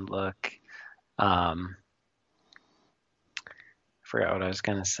talk and look. Um, Forgot what I was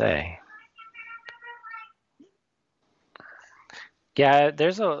gonna say. Yeah,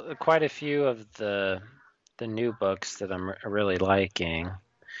 there's quite a few of the new books that I'm really liking.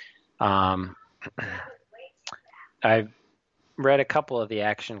 Um, I read a couple of the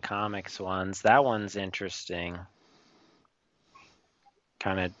Action Comics ones. That one's interesting.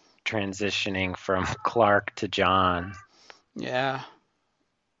 Kind of transitioning from Clark to John. Yeah.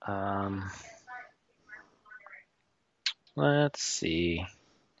 Um, let's see.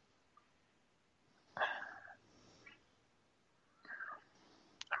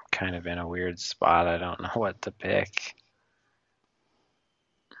 I'm kind of in a weird spot. I don't know what to pick.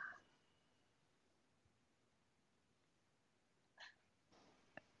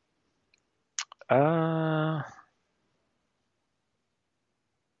 Uh,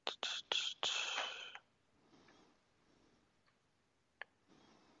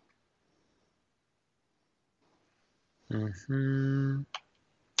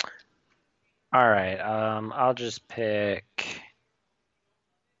 All right. I'll just pick.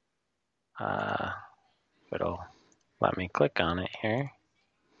 It'll let me click on it here.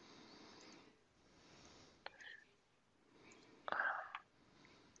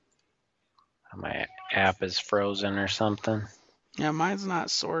 My app is frozen or something. Yeah, mine's not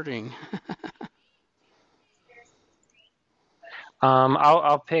sorting.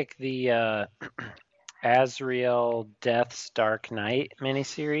 I'll pick the Azrael Death's Dark Knight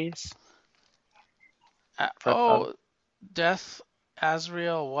miniseries. Oh, Death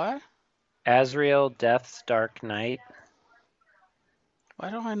Azrael what? Azrael Death's Dark Knight. Why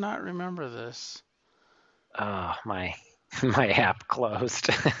do I not remember this? Oh, my app closed.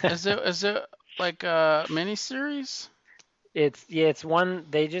 Is it like a miniseries? It's one.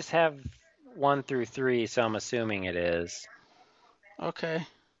 They just have 1 through 3, so I'm assuming it is. Okay.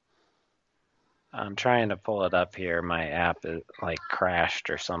 I'm trying to pull it up here. My app is like crashed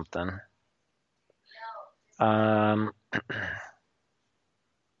or something.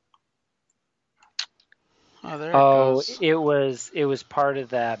 Oh, there it goes. It was part of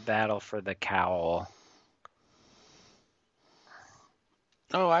that battle for the cowl.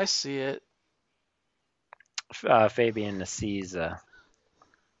 Oh, I see it. Fabian Nicieza.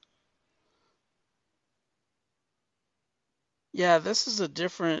 Yeah, this is a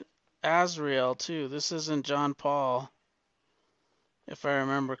different Azrael too. This isn't John Paul, if I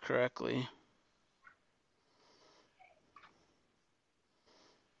remember correctly.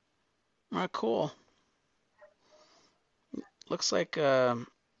 Ah, cool. Looks like it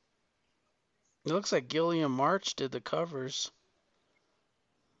looks like Gilliam March did the covers.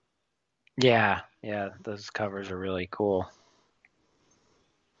 Yeah, those covers are really cool.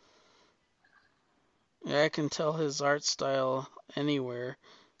 Yeah, I can tell his art style anywhere,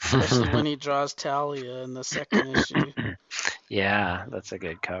 especially when he draws Talia in the second issue. Yeah, that's a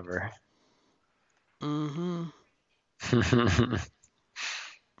good cover. Mm-hmm.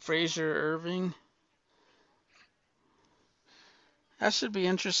 Fraser Irving. That should be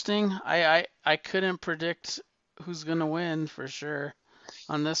interesting. I couldn't predict who's gonna win for sure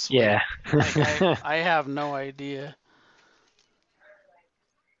on this one. Yeah. Like I have no idea.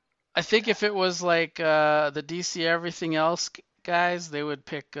 I think if it was like the DC Everything Else guys, they would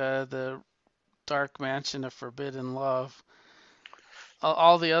pick the Dark Mansion of Forbidden Love.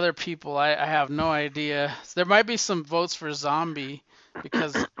 All the other people, I have no idea. There might be some votes for Zombie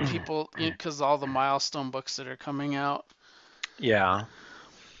because because all the milestone books that are coming out. Yeah.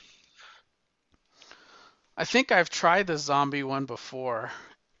 I think I've tried the Zombie one before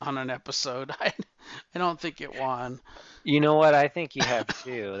on an episode. I don't think it won. You know what? I think you have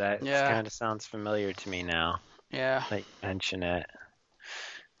too. That Yeah, kind of sounds familiar to me now yeah, that you mention it.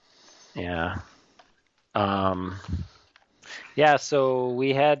 Yeah. Um, yeah, so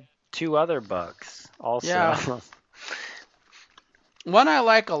we had 2 other books also. yeah. One I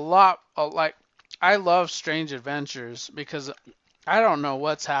like a lot, like I love Strange Adventures because I don't know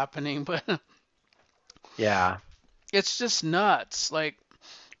what's happening, but Yeah. it's just nuts. Like,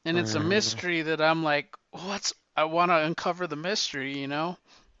 and it's a Mm. mystery that I'm like, what's? I want to uncover the mystery, you know?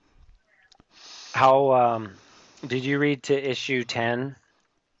 How did you read to issue 10?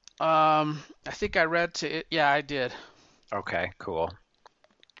 I think I read to it. Yeah, I did. Okay, cool.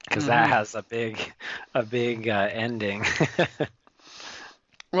 Because that Hmm. has a big ending.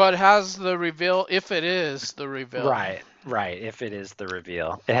 Well, it has the reveal, if it is the reveal. Right, right. If it is the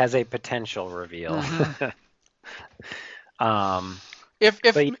reveal, it has a potential reveal. Hmm. um, If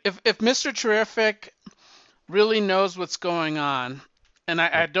if but if Mr. Terrific really knows what's going on, and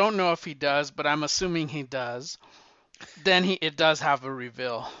I don't know if he does, but I'm assuming he does, then it does have a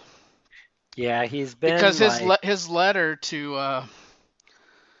reveal yeah, he's because been like his letter to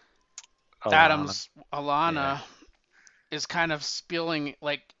Alana. Adam's Yeah. Alana is kind of spilling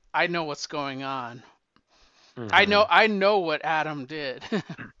like I know what's going on. Hmm. I know what Adam did.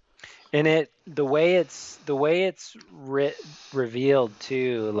 And the way it's revealed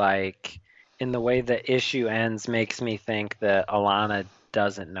too, like in the way the issue ends, makes me think that Alana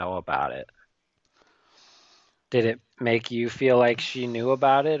doesn't know about it. Did it make you feel like she knew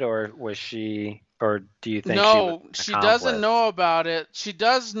about it, or do you think she was No, an she doesn't accomplice? know about it. She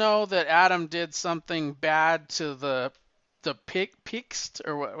does know that Adam did something bad to the Picts,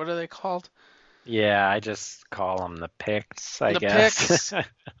 or what are they called? Yeah, I just call them the Picts, I The guess. Picts.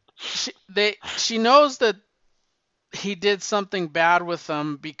 She knows that he did something bad with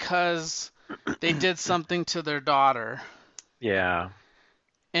them because they did something to their daughter, Yeah,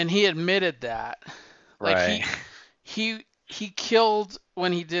 and he admitted that. Like right. he killed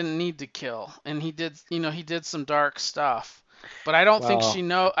when he didn't need to kill, and he did some dark stuff. But Well,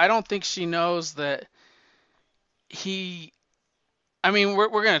 I don't think she knows that he. I mean,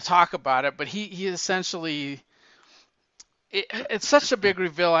 we're gonna talk about it, but he essentially it's such a big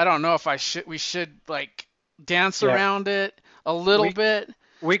reveal. I don't know if we should like dance yeah, around it a little we bit.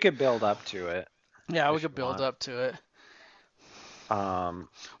 we could build up to it Yeah, we if could you build want. up to it. Um,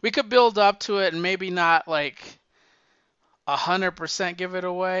 We could build up to it and maybe not like 100% give it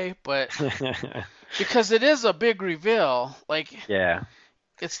away, but because it is a big reveal, like yeah,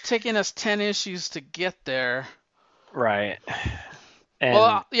 it's taken us 10 issues to get there. right. Well,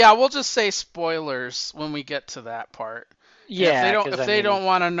 And yeah, we'll just say spoilers when we get to that part. And yeah, because if I they mean, don't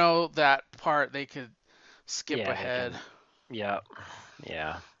want to know that part, they could skip yeah, they ahead. can. Yeah,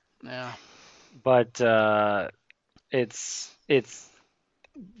 yeah. Yeah. But it's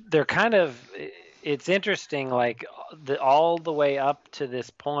they're kind of it's interesting. Like all the way up to this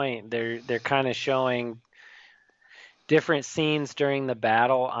point, they're kind of showing different scenes during the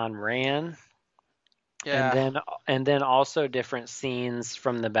battle on Ran, and Yeah. then also different scenes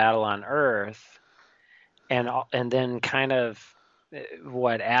from the battle on Earth, and then kind of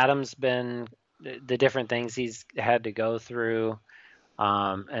what Adam's been the different things he's had to go through,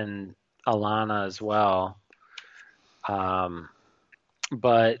 and Alana as well. Um,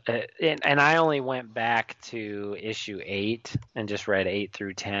 but and I only went back to issue 8 and just read 8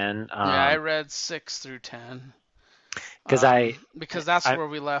 through 10, Yeah, I read 6 through 10. because Because that's I where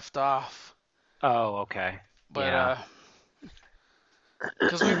we left off. oh, okay, But yeah.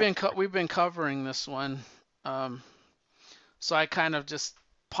 because we've been covering this one, um, so I kind of just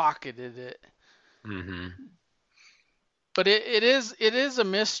pocketed it. Hmm. But it is a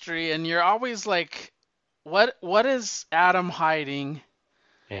mystery, and you're always like, what is Adam hiding?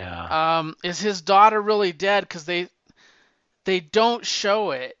 Yeah. Is his daughter really dead? Because they don't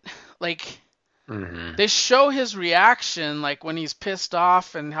show it. Like Hmm. they show his reaction, like when he's pissed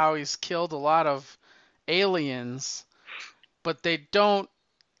off and how he's killed a lot of aliens, but they don't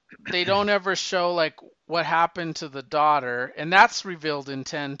ever show like what happened to the daughter, and that's revealed in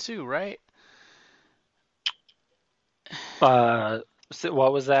 10 too, right? uh so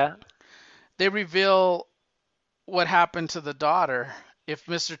what was that? They reveal what happened to the daughter if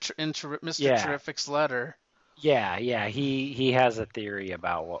Mr. Yeah. Terrific's letter. Yeah, he has a theory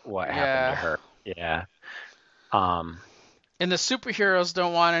about what happened to Yeah. her. Yeah. Um, And the superheroes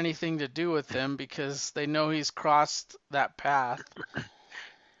don't want anything to do with him because they know he's crossed that path.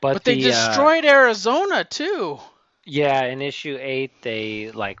 but But they the destroyed Arizona too. yeah, in issue 8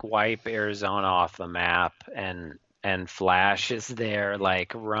 they like wipe Arizona off the map, and Flash is there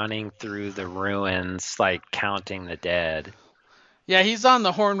like running through the ruins like counting the dead. Yeah, he's on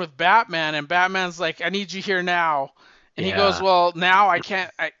the horn with Batman, and Batman's like, I need you here now. And he goes, Yeah. well, now I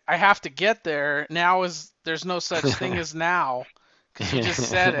can't, I have to get there. There's no such thing as now, because you just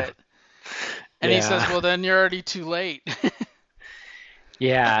said it. And he says, Yeah. well, then you're already too late.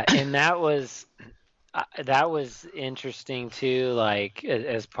 Yeah, and that was interesting too, like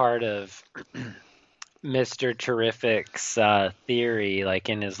as part of Mr. Terrific's theory, like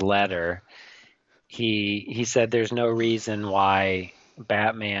in his letter, he said there's no reason why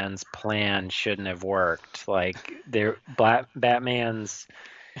Batman's plan shouldn't have worked. Like Batman's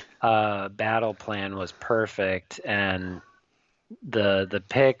battle plan was perfect, and the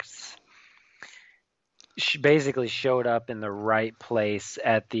Picts basically showed up in the right place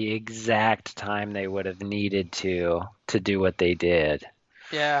at the exact time they would have needed to do what they did.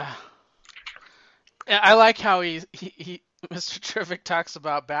 Yeah. I like how he Mr. Terrific talks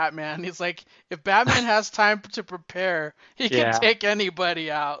about Batman. He's like, if Batman has time to prepare, he can Yeah, take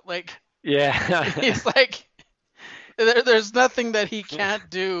anybody out. Like, yeah, he's like, there's nothing that he can't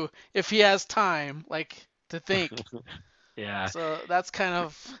do if he has time, like, to think. yeah, So that's kind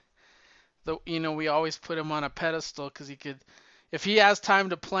of we always put him on a pedestal because if he has time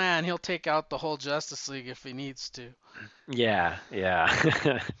to plan, he'll take out the whole Justice League if he needs to. yeah, yeah.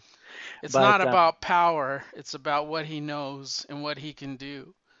 It's not But about power, it's about what he knows and what he can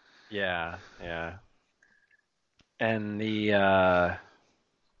do. yeah, yeah. And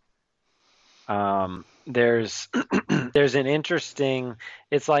there's there's an interesting,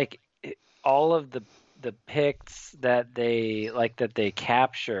 it's like all of the Picts that they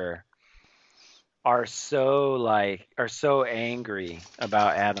capture are so angry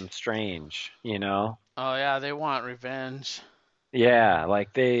about Adam Strange, you know? Oh yeah, they want revenge. Yeah,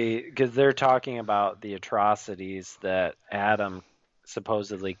 like because they're talking about the atrocities that Adam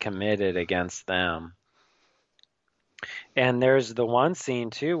supposedly committed against them. And there's the one scene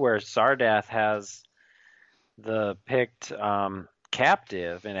too where Sardath has the Pict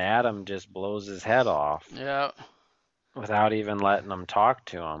captive, and Adam just blows his head off Yeah. without even letting him talk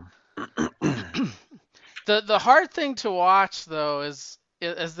to him. The hard thing to watch though is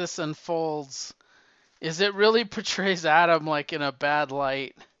as this unfolds is it really portrays Adam like in a bad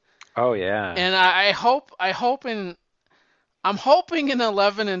light. Oh yeah. And I'm hoping in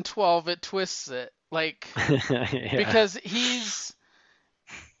 11 and 12 it twists it. Like Yeah. because he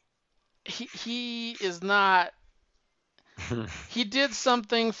is not he did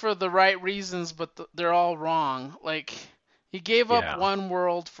something for the right reasons but they're all wrong. Like he gave up Yeah. one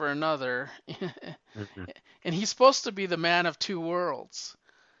world for another. Hmm. And he's supposed to be the man of two worlds.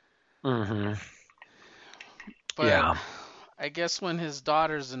 Hmm. But Yeah. I guess when his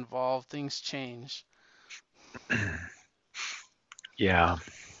daughter's involved, things change. Yeah.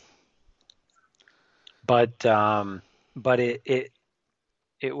 But it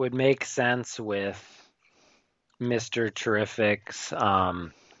would make sense with Mr. Terrific's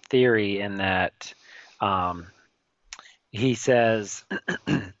theory in that um, he says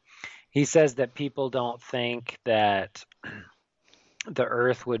he says that people don't think that the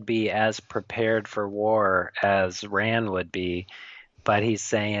Earth would be as prepared for war as Rand would be, but he's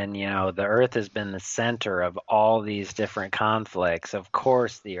saying, the Earth has been the center of all these different conflicts. Of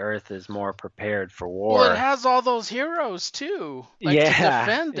course, the Earth is more prepared for Well, it war. has all those heroes too, like to Yeah,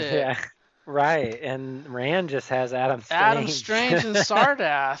 defend it. yeah, right. And Rand just has Adam Adam Strange. Strange and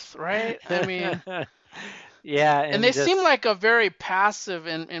Sardath, right? I mean, Yeah, and and they seem just like a very passive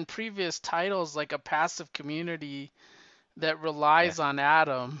in previous titles, like a passive community that yeah, relies on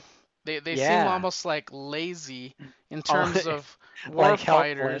Adam. They seem yeah, almost like lazy in all terms of war like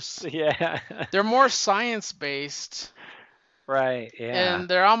helpless. fighters. Yeah, They're more science based, right. Yeah. and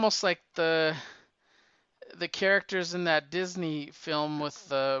they're almost like the characters in that Disney film with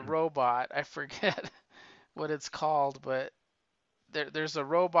the robot. I forget what it's called, but there's a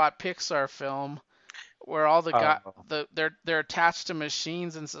robot Pixar film where all the guy Oh, they're attached to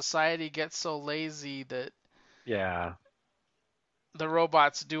machines and society gets so lazy that yeah. the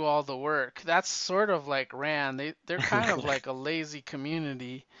robots do all the work. That's sort of like Rand. They're kind of like a lazy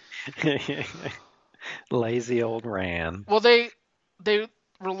community. Lazy old Rand. Well, they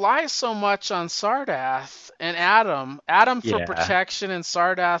rely so much on Sardath and Adam. Adam for Yeah. protection and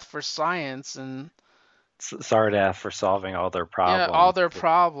Sardath for science and Sardath for solving all their yeah, all problems. their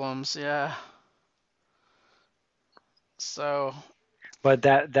problems. Yeah. So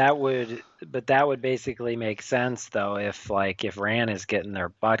That would basically make sense though if Rand is getting their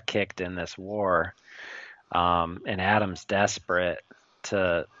butt kicked in this war, and Adam's desperate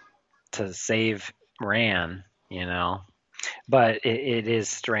to save Rand, you know. But it is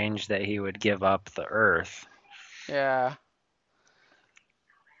strange that he would give up the Earth. yeah.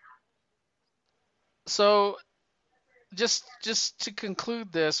 So just to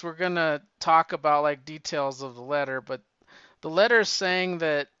conclude this, we're gonna talk about like details of the letter, but the letter is saying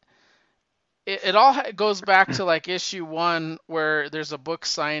that it all goes back to like issue one where there's a book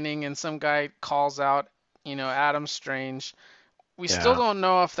signing and some guy calls out, Adam Strange. We still Yeah. don't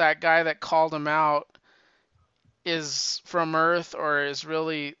know if that guy that called him out is from Earth or is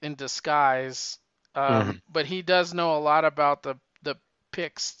really in disguise. Hmm. But he does know a lot about the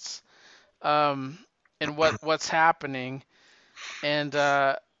Picts, um, and what's happening, and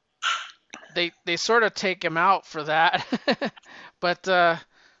they sort of take him out for that. But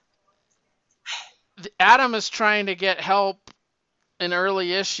Adam is trying to get help in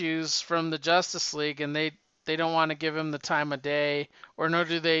early issues from the Justice League, and they don't want to give him the time of day, or nor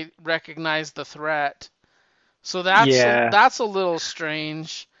do they recognize the threat. So Yeah. that's a little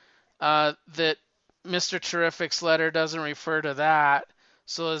strange, that Mr. Terrific's letter doesn't refer to that.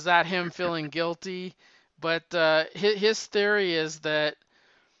 So is that him feeling guilty? But his theory is that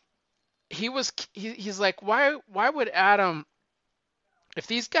he's like, why would Adam, if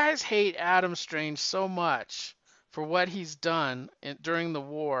these guys hate Adam Strange so much for what he's done during the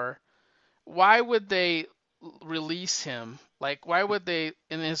war, why would they release him? Like, why would they?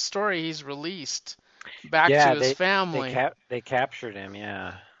 In his story, he's released back to Yeah, his they family, they captured him.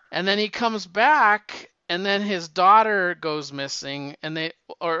 Yeah. and then he comes back, and then his daughter goes missing, and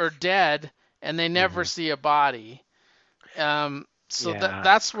or dead, and they never Hmm. see a body. So Yeah.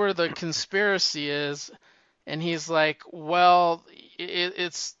 that's where the conspiracy is, and he's like, well,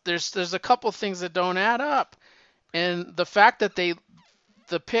 it's there's a couple things that don't add up, and the fact that the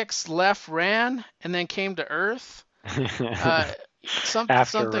Picts left, ran, and then came to Earth, uh,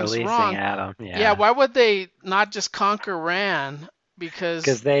 After something's releasing wrong. Adam, Yeah, yeah, why would they not just conquer Ran?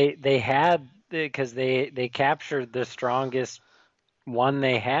 because Because they captured the strongest one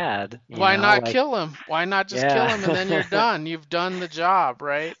they had. You why know, not like kill him? Why not just kill him and then you're yeah, done? You've done the job,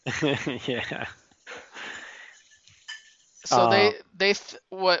 right? yeah. So Um,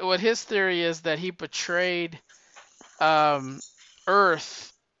 what his theory is that he betrayed um,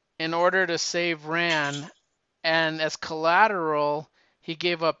 Earth in order to save Ran, and as collateral, he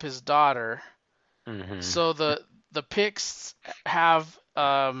gave up his daughter. mhm. So the Picts have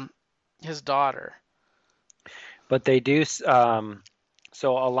his daughter. But they do.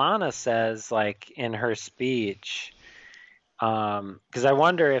 So Alana says, like in her speech, because I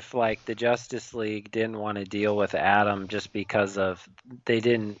wonder if like the Justice League didn't want to deal with Adam just because of they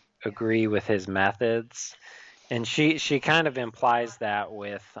didn't agree with his methods. And she kind of implies that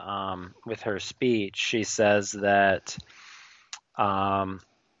with her speech. She says that um,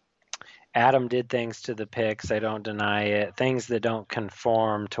 Adam did things to the Picts. I don't deny it. Things that don't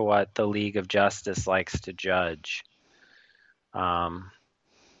conform to what the League of Justice likes to judge. Um,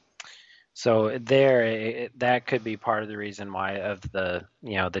 so that could be part of the reason why of the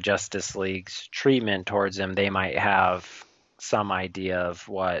Justice League's treatment towards him. They might have some idea of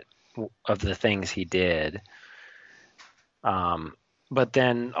what of the things he did. But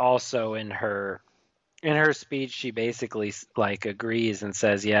then also in her speech, she basically like agrees and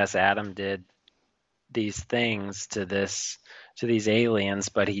says, yes, Adam did these things to these aliens,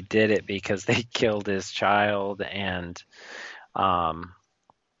 but he did it because they killed his child, um,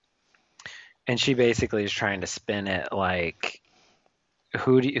 and she basically is trying to spin it like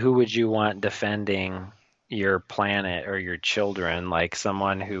who would you want defending your planet or your children, like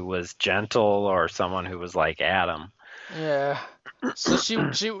someone who was gentle or someone who was like Adam? Yeah. So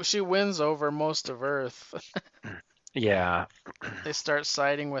she wins over most of Earth. Yeah. They start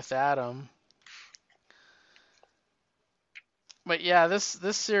siding with Adam. But yeah, this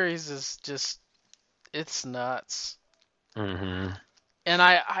series is just it's nuts. Hmm. And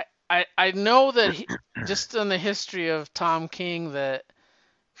I know that just in the history of Tom King that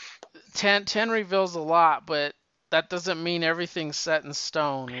 10 reveals a lot, but that doesn't mean everything's set in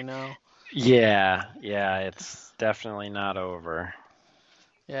stone, you know? Yeah, yeah, it's definitely not over.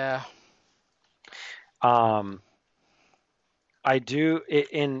 Yeah. Um, I do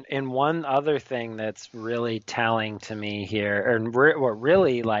in one other thing that's really telling to me here, and what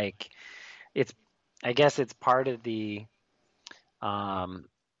really like it's, I guess it's part of um,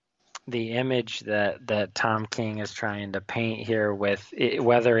 the image that Tom King is trying to paint here with it,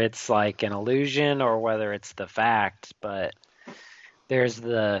 whether it's like an illusion or whether it's the fact, but there's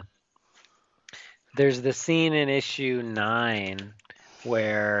the there's the scene in issue 9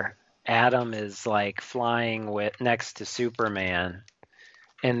 where Adam is like flying with next to Superman,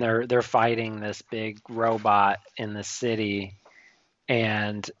 and they're fighting this big robot in the city,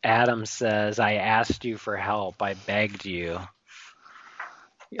 and Adam says, "I asked you for help. I begged you."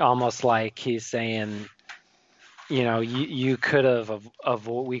 Almost like he's saying, you could have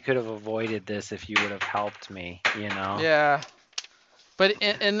we could have avoided this if you would have helped me, you know? Yeah. But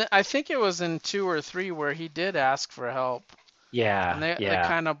and I think it was in 2 or 3 where he did ask for help, and Yeah, they yeah,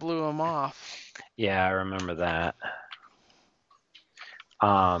 kind of blew him off. yeah, I remember that.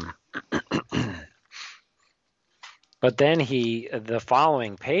 Um, but then the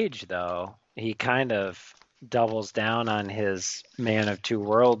following page, though, he kind of doubles down on his man of two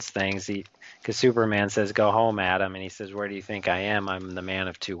worlds things. Because Superman says, "Go home, Adam," and he says, "Where do you think I am? I'm the man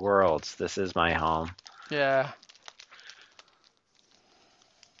of two worlds. This is my home." Yeah.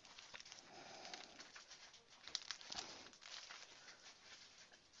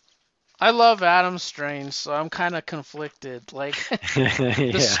 I love Adam Strange, so I'm kind of conflicted. Like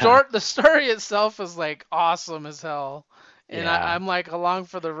Yeah, the story itself is like awesome as hell, and yeah. I'm like along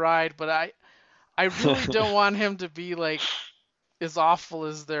for the ride, but I really don't want him to be like as awful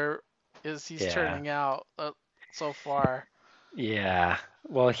as he's Yeah, turning out so far. yeah.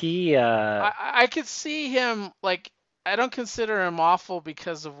 Well, I could see him like I don't consider him awful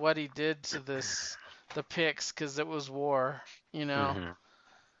because of what he did to the Picts because it was war. mhm,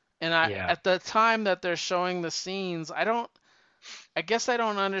 And I yeah, at the time that they're showing the scenes, I don't. I guess I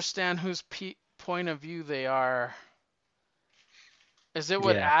don't understand whose point of view they are. Is it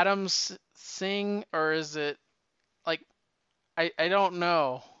what Yeah. Adams sing, or is it like I don't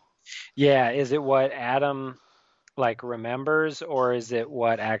know. Yeah, is it what Adam like remembers or is it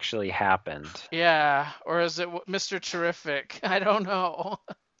what actually happened? Yeah, or is it Mr. Terrific? I don't know.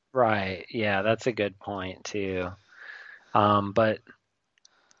 Right. Yeah, that's a good point too. But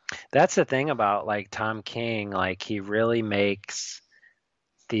that's the thing about like Tom King, like he really makes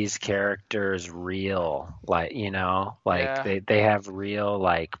these characters real, like, like Yeah. they have real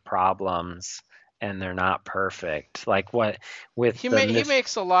like problems and they're not perfect. Like what with the He mis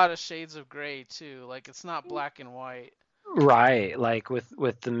makes a lot of shades of gray too. Like it's not black and white. right, like with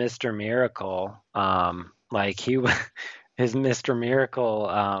the Mr. Miracle, like his Mr. Miracle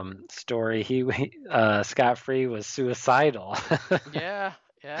story, Scott Free was suicidal. Yeah,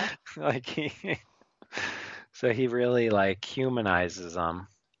 yeah. Like so he really like humanizes them.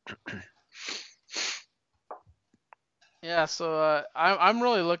 Yeah, so I'm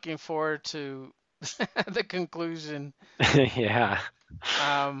really looking forward to the conclusion. Yeah.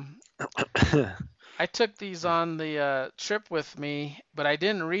 Um I took these on the trip with me, but I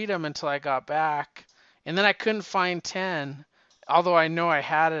didn't read them until I got back. And then I couldn't find 10, although I know I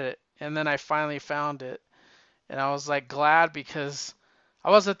had it. And then I finally found it. And I was like glad because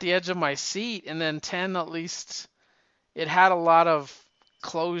I was at the edge of my seat. And then 10, at least, it had a lot of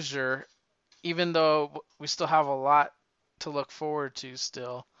closure, even though we still have a lot to look forward to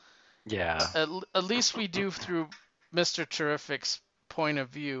still. Yeah. At least we do through Mr. Terrific's point of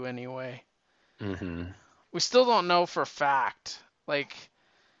view, anyway. Hmm. We still don't know for fact. Like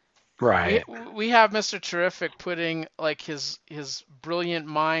we Right. we have Mr. Terrific putting like his brilliant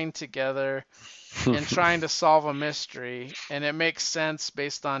mind together and trying to solve a mystery, and it makes sense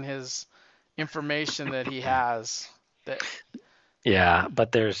based on his information that he has. That Yeah,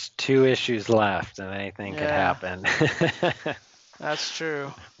 but there's two issues left and anything could yeah, happen. that's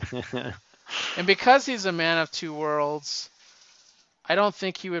true. And because he's a man of two worlds, I don't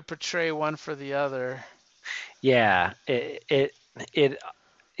think he would portray one for the other. Yeah, it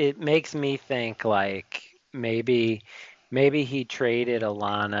it makes me think like maybe he traded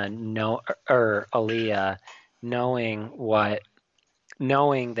Alana no or Aaliyah knowing what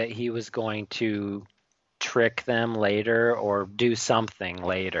knowing that he was going to trick them later or do something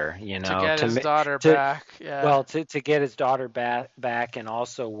later, To get his daughter to back. Yeah. well to get his daughter back and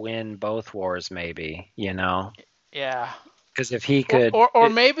also win both wars maybe. Yeah. Because if he Or could or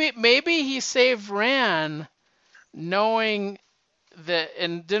maybe he saved Ran knowing that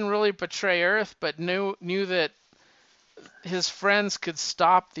and didn't really betray Earth, but knew that his friends could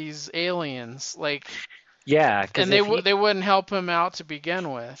stop these aliens, like, yeah, and because if he they wouldn't help him out to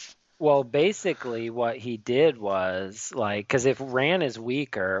begin with. well basically what he did was like because if Ran is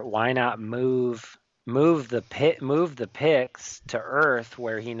weaker, why not move the picks to Earth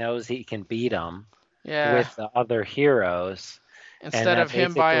where he knows he can beat them Yeah, with the other heroes, and instead that of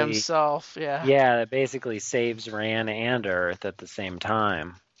him by basically himself. Yeah, yeah, that basically saves Ran and Earth at the same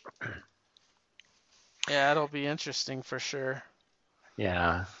time. yeah, it'll be interesting for sure.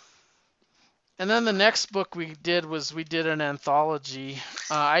 Yeah. And then the next book we did an anthology.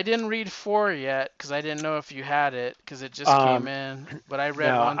 I didn't read 4 yet because I didn't know if you had it because it just came Um, in. But I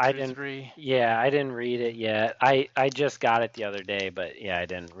read no, one I through didn't. 3. Yeah, I didn't read it yet. I just got it the other day, but yeah, I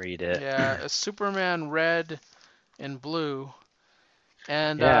didn't read it. Yeah, a Superman Red and Blue.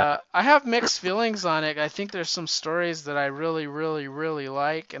 And Yeah, I have mixed feelings on it. I think there's some stories that I really, really, really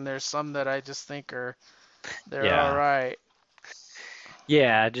like, and there's some that I just think they're all yeah, right.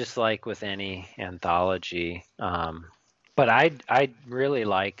 yeah. Just like with any anthology, but I really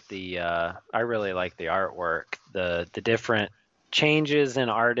like the artwork, the different changes in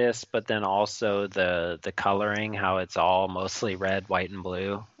artists, but then also the coloring, how it's all mostly red, white, and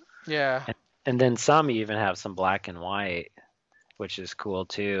blue, Yeah, and then some even have some black and white, which is cool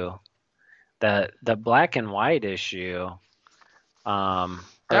too. The black and white issue,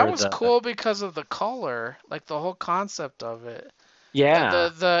 that or was the cool because of the color, like the whole concept of it. yeah,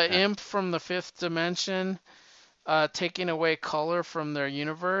 The imp from the fifth dimension, taking away color from their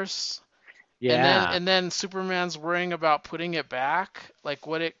universe, yeah, and then Superman's worrying about putting it back, like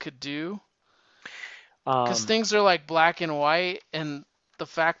what it could do, because um, things are like black and white, and the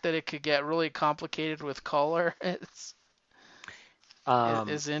fact that it could get really complicated with color, um,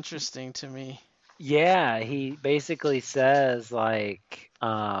 is interesting to me. yeah. He basically says like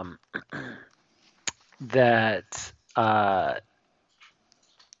that.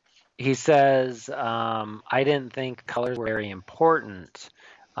 He says, I didn't think colors were very important,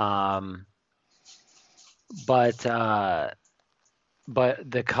 um, but but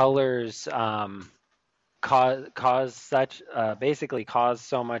the colors cause such basically cause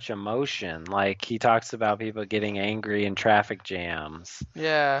so much emotion. Like he talks about people getting angry in traffic jams,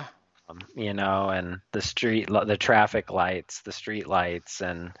 Yeah. and the traffic lights, the street lights,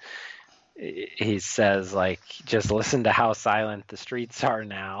 and he says like, just listen to how silent the streets are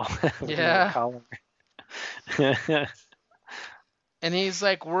now in the Yeah. color. And he's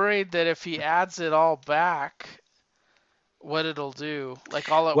like worried that if he adds it all back, what it'll do, like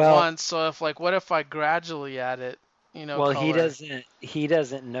all at Well, once. So if like, what if I gradually add it, well, he color? doesn't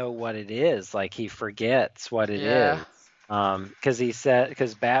know what it is. Like he forgets what it Yeah. is.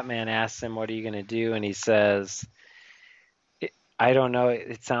 Because Batman asks him, "What are you gonna do?" And he says, I don't know.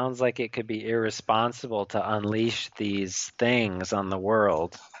 It sounds like it could be irresponsible to unleash these things on the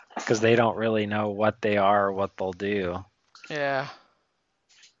world because they don't really know what they are or what they'll do. Yeah.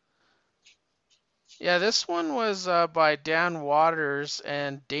 Yeah, this one was by Dan Waters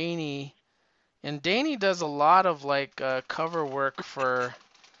and Daney. And Daney does a lot of like cover work for,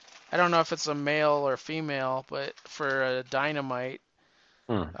 I don't know if it's a male or female, but for Dynamite.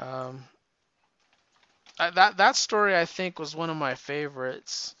 Hmm. Um, that story I think was one of my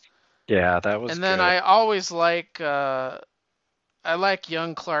favorites. Yeah, that was And then good. I always I like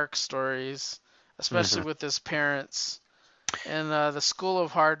young Clark stories, especially Hmm. with his parents. And The School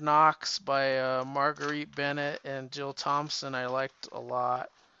of Hard Knocks by Marguerite Bennett and Jill Thompson I liked a lot.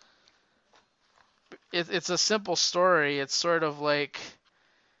 It's a simple story. It's sort of like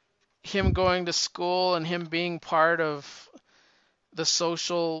him going to school and him being part of the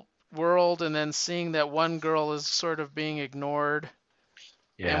social world and then seeing that one girl is sort of being ignored.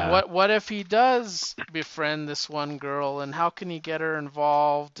 And Yeah. what if he does befriend this one girl and how can he get her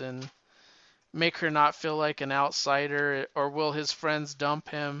involved and make her not feel like an outsider, or will his friends dump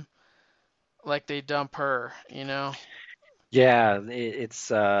him like they dump her? Yeah,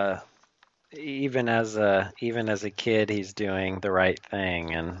 it's even as a kid, he's doing the right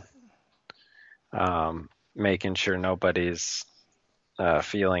thing and making sure nobody's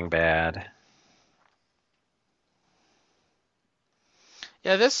feeling bad.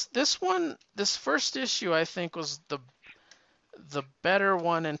 Yeah, this first issue I think was the better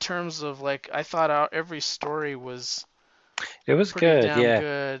one in terms of like I thought every story was It was pretty good, damn yeah.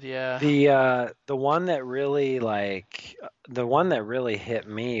 good. Yeah. The one that really hit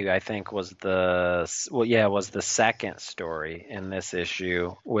me, I think, was the second story in this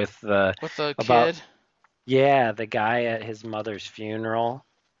issue with the With the about kid. yeah, the guy at his mother's funeral,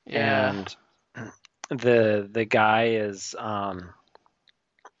 Yeah. and the guy is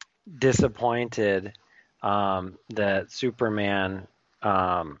disappointed that Superman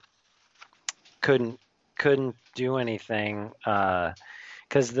um couldn't couldn't do anything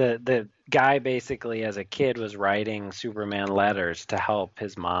because the guy basically as a kid was writing Superman letters to help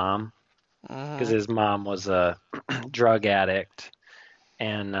his mom because Mhm. his mom was a drug addict,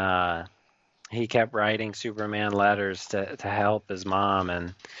 and he kept writing Superman letters to help his mom,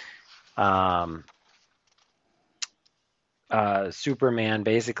 and um, Superman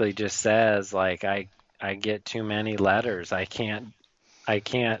basically just says like I get too many letters, I can't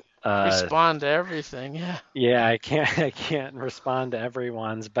Respond to everything. Yeah. yeah, I can't I can't respond to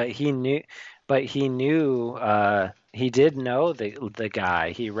everyone's, but he did know the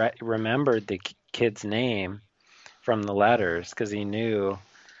guy. He remembered the kid's name from the letters because he knew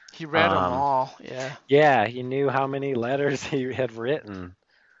He read them um all. Yeah. yeah, he knew how many letters he had written.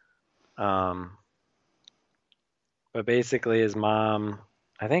 Um but basically his mom,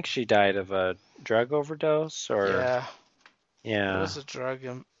 I think she died of a drug overdose or Yeah. There yeah. was a drug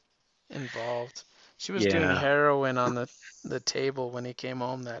involved. She was doing Yeah. heroin on the table when he came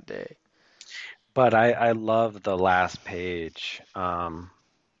home that day. But I love the last page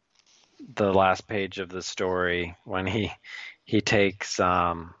of the story when he takes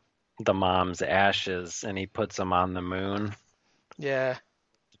the mom's ashes and he puts them on the moon. Yeah.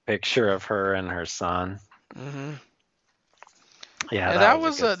 Picture of her and her son. Mhm. Yeah, Yeah, that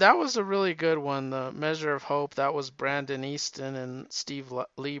was a good. that was a really good one. The Measure of Hope. That was Brandon Easton and Steve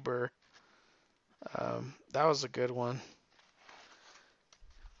Lieber. That was a good one.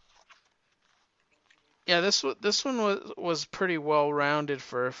 Yeah, this one was pretty well rounded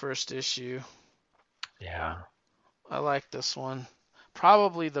for a first issue. Yeah. I like this one.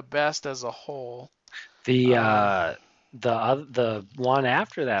 Probably the best as a whole. The Um, uh the one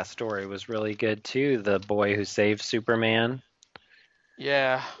after that story was really good too. The boy who saved Superman,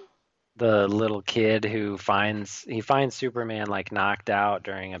 yeah, the little kid who finds Superman like knocked out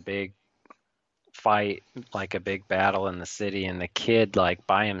during a big fight, like a big battle in the city, and the kid like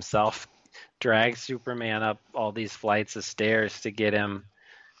by himself drag Superman up all these flights of stairs to get him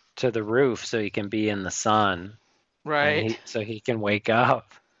to the roof so he can be in the sun and Right. he can wake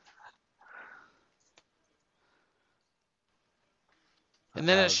up. And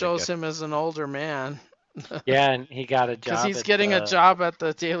then That it was a shows good. him as an older man. Yeah, and he got a Because job he's at getting a the. job at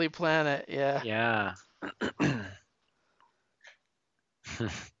the Daily Planet. Yeah. Yeah.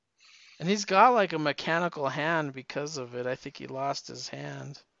 And he's got like a mechanical hand because of it. I think he lost his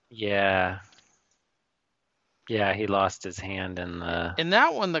hand. Yeah. Yeah, he lost his hand in the. In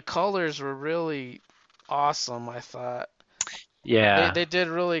that one, the colors were really awesome, I thought. They Yeah. they did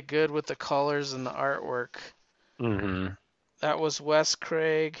really good with the colors and the artwork. Mhm. That was Wes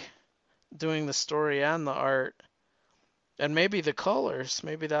Craig doing the story and the art, and maybe the colors.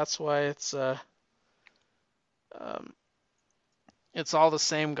 Maybe that's why um, it's all the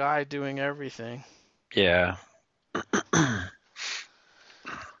same guy doing everything. Yeah.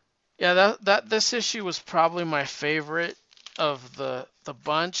 Yeah, that this issue was probably my favorite of the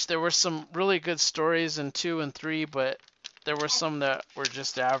bunch. There were some really good stories in 2 and 3, but there were some that were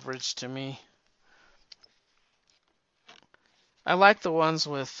just average to me. I like the ones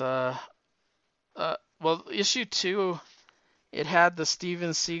with well, issue 2, it had the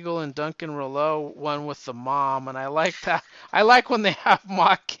Steven Seagal and Duncan Rouleau one with the mom, and I like that. I like when they have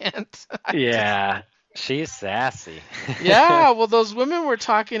Ma Kent. I just Yeah. She's sassy. Yeah, well, those women were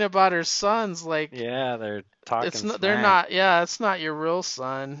talking about her sons, like Yeah, they're talking they're smack. not, yeah, it's not your real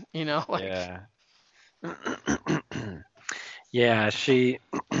son, like. Yeah. Yeah, she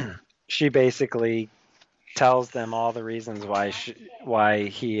basically tells them all the reasons why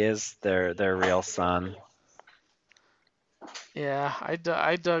he is their real son. Yeah, I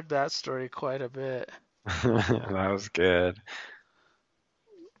dug that story quite a bit. That was good.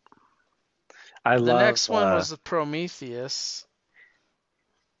 I The love next one was the Prometheus.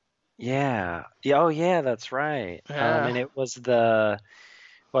 yeah. Yeah, oh yeah, that's right. Yeah, And it was the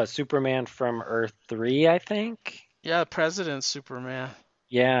what, Superman from Earth 3, I think? yeah, President Superman.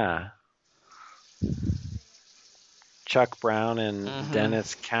 Yeah. Chuck Brown and Hmm.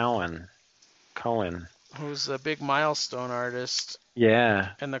 Dennis Cohen. Who's a big milestone artist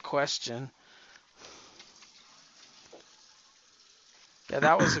Yeah. in the Question. Yeah,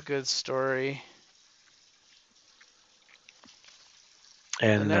 that was a good story.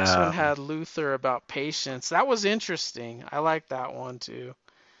 The And next one had Luther about patience. That was interesting. I like that one too.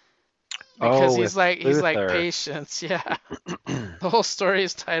 Because oh, with he's like Luther. patience. Yeah. The whole story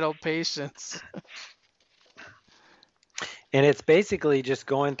is titled Patience. And it's basically just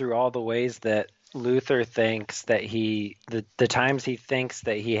going through all the ways that Luther thinks that the times he thinks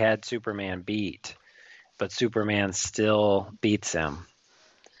that he had Superman beat, but Superman still beats him.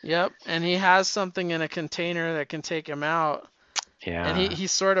 Yep, and he has something in a container that can take him out, and he Yeah. he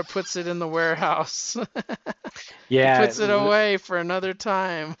sort of puts it in the warehouse. He Yeah, puts it away for another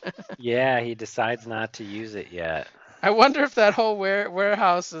time. yeah, he decides not to use it yet. I wonder if that whole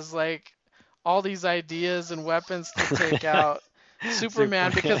warehouse is like all these ideas and weapons to take out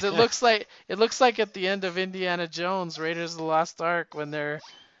Superman, because Superman. it looks like at the end of Indiana Jones, Raiders of the Lost Ark, when they're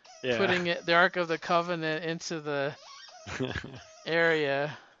Yeah. putting the Ark of the Covenant into the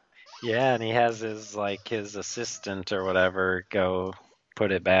area. Yeah, and he has his assistant or whatever go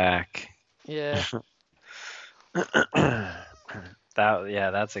put it back. Yeah.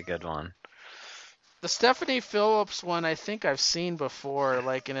 That's a good one. The Stephanie Phillips one I think I've seen before,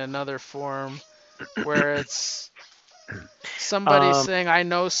 like in another form, where it's somebody Um, saying I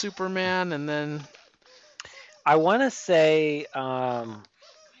know Superman, and then I want to say,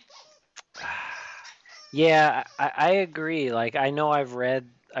 yeah, I agree. Like I know I've read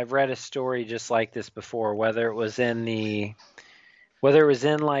a story just like this before, whether it was in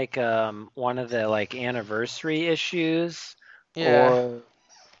like one of the like anniversary issues yeah.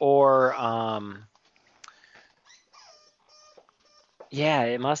 or yeah,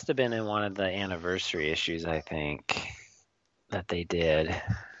 it must have been in one of the anniversary issues, I think, that they did.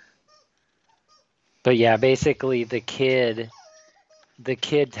 But yeah, basically the kid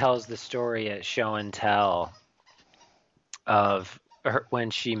tells the story at show and tell of when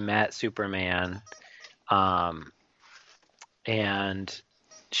she met Superman, um, and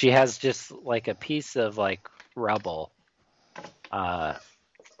she has just like a piece of like rubble uh,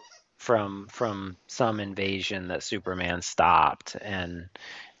 from some invasion that Superman stopped, and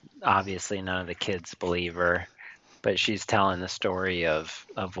obviously none of the kids believe her, but she's telling the story of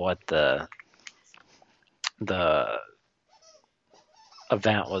what the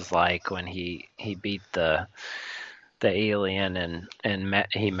event was like when he beat the alien and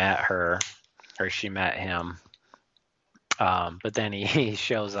he met her, or she met him. But then he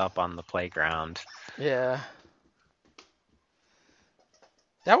shows up on the playground. Yeah.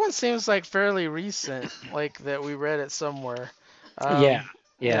 That one seems like fairly recent, like that we read it somewhere. Yeah, Um,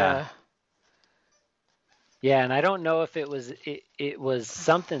 yeah, yeah, yeah. And I don't know if it was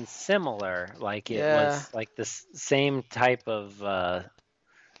something similar, like it yeah. was like the same type of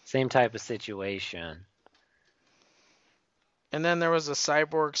situation. And then there was a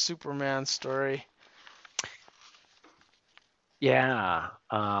cyborg Superman story. Yeah.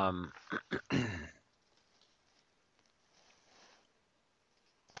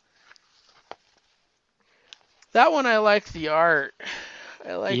 That one I liked the art.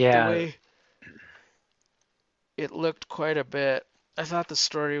 I liked the Yeah, way it looked quite a bit. I thought the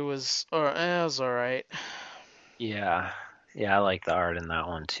story was, or it was all right. yeah, yeah. I like the art in that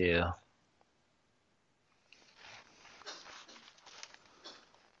one too.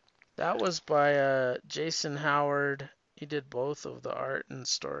 That was by Jason Howard. He did both of the art and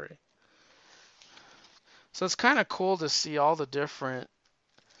story. So it's kind of cool to see all the different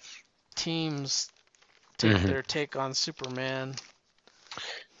teams take Hmm. their take on Superman.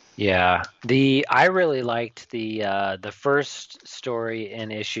 Yeah, I really liked the first story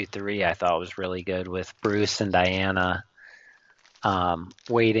in issue 3. I thought was really good with Bruce and Diana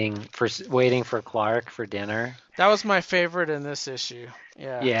waiting for Clark for dinner. That was my favorite in this issue.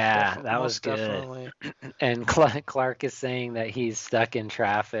 Yeah, Yeah, that was most good. definitely. And Clark is saying that he's stuck in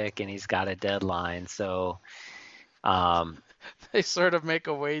traffic and he's got a deadline. So, um, They sort of make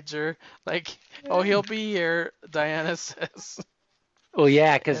a wager, like, "Oh, he'll be here," Diana says. well,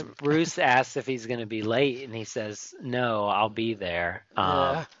 yeah, because And, Bruce asks if he's going to be late, and he says, "No, I'll be there."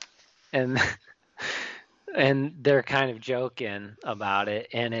 yeah, And and they're kind of joking about it,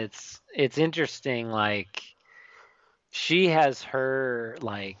 and it's interesting. Like she has her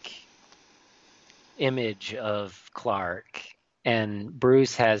like image of Clark, and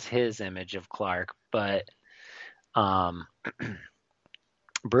Bruce has his image of Clark, but um,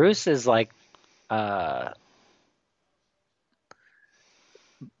 Bruce is like uh,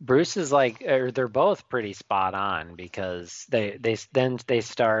 Bruce is like, or they're both pretty spot on because they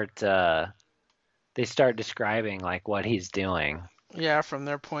start describing like what he's doing. yeah, from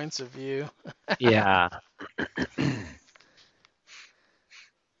their points of view. Yeah.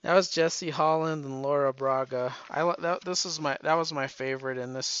 That was Jesse Holland and Laura Braga. That was my favorite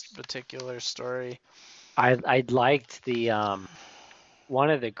in this particular story. I liked the one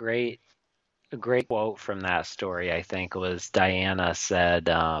of the a great quote from that story, I think, was Diana said,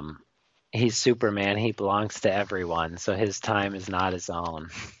 he's Superman, he belongs to everyone, so his time is not his own.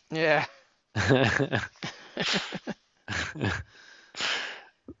 Yeah.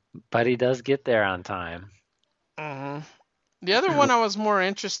 But he does get there on time. hmm The other one I was more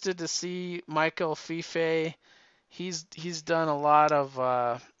interested to see, Michael Fife. He's done a lot of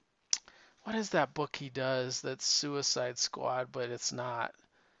what is that book he does that's Suicide Squad, but it's not.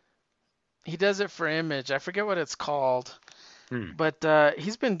 He does it for Image. I forget what it's called, Hmm. but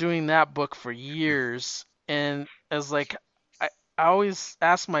he's been doing that book for years. And as like, I always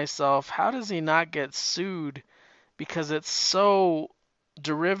ask myself, how does he not get sued? Because it's so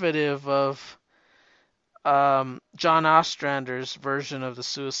derivative of John Ostrander's version of the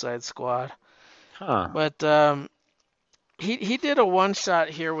Suicide Squad. Huh. But he did a one shot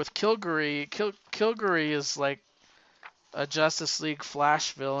here with Kilgore. Kilgore is like a Justice League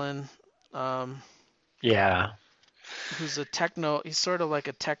Flash villain. Um, Yeah. who's a techno. He's sort of like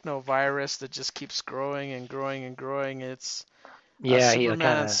a techno virus that just keeps growing and growing and growing. It's Yeah, he Superman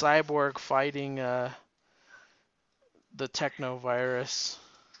kind and of Cyborg fighting the techno virus.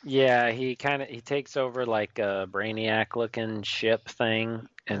 yeah, he takes over like a Brainiac looking ship thing,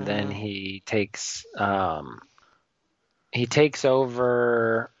 and then hmm he takes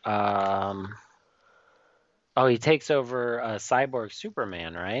over oh, he takes over Cyborg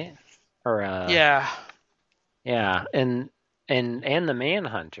Superman, right? Or Yeah, yeah, and the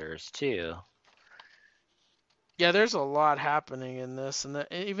Manhunters too. yeah. There's a lot happening in this, and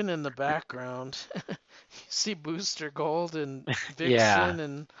even in the background, you see Booster Gold and Yeah. Vixen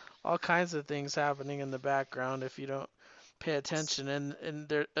and all kinds of things happening in the background if you don't pay attention. And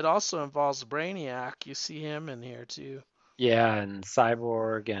there, it also involves Brainiac. You see him in here too. Yeah, and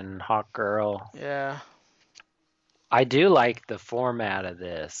Cyborg and Hawkgirl. Yeah. I do like the format of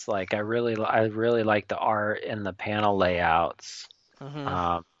this. Like I really like the art and the panel layouts. hmm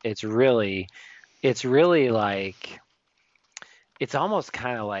It's really like it's almost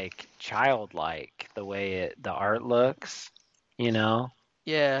kind of like childlike the way the art looks, you know?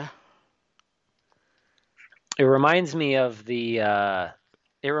 Yeah. It reminds me of the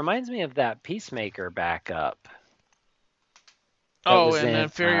it reminds me of that Peacemaker backup. that Oh, was in in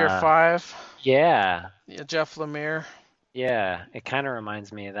Inferior 5. yeah, Yeah, Jeff Lemire. yeah. It kind of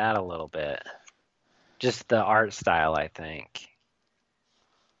reminds me of that a little bit. Just the art style, I think.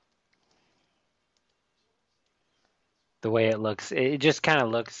 The way it looks, it just kind of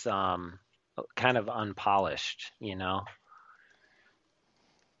looks kind of unpolished, you know.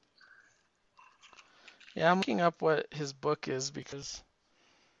 Yeah, I'm looking up what his book is because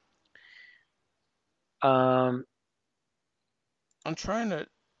Um, I'm trying to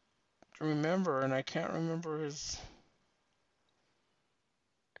remember and I can't remember his.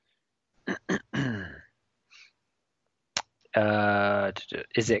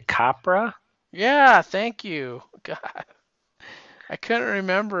 is it Capra? Yeah, thank you. God, I couldn't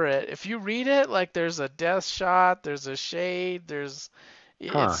remember it. If you read it, like there's a death shot, there's a shade, there's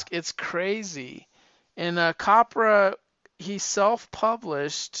Huh. it's crazy. And Capra, he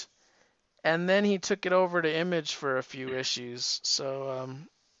self-published and then he took it over to Image for a few issues. So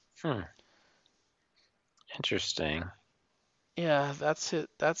Hmm. Interesting. yeah,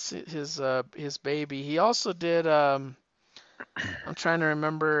 his baby. He also did I'm trying to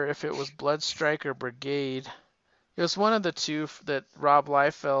remember if it was Bloodstrike or Brigade. It was one of the two that Rob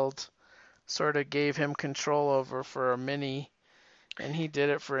Liefeld sort of gave him control over for a mini, and he did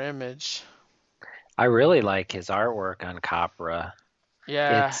it for Image. I really like his artwork on Capra.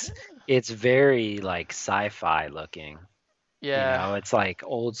 Yeah, It's it's very like sci-fi looking. You yeah. know, it's like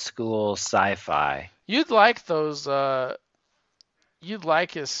old school sci-fi. You'd like those. You'd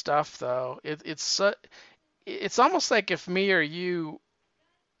like his stuff though. It's almost like if me or you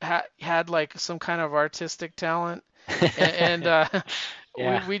had like some kind of artistic talent, and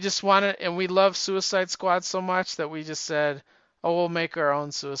we Yeah. we just wanted and we love Suicide Squad so much that we just said, oh, we'll make our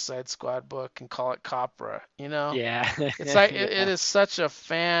own Suicide Squad book and call it Copra. You know, Yeah. it's like it Yeah. is such a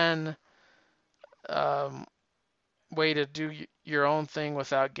fan um, way to do your own thing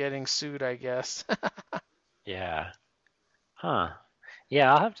without getting sued, I guess. Yeah. Huh.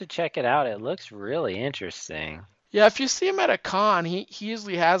 Yeah, I'll have to check it out. It looks really interesting. Yeah, if you see him at a con, he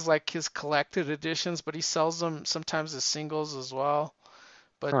usually has like his collected editions, but he sells them sometimes as singles as well.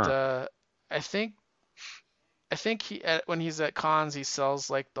 But Huh. I think when he's at cons, he sells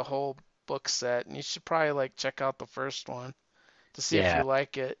like the whole book set, and you should probably like check out the first one to see if Yeah. you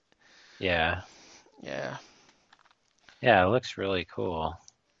like it. Yeah. Yeah, Yeah, it looks really cool.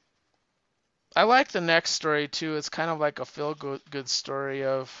 I like the next story too. It's kind of like a feel good story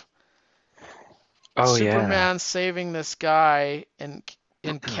of Oh yeah. Superman saving this guy, and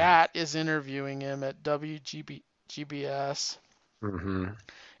Cat is interviewing him at WGBS, Hmm.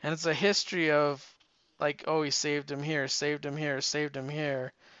 and it's a history of like, oh, he saved him here, saved him here, saved him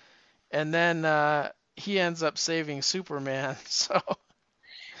here, and then he ends up saving Superman. So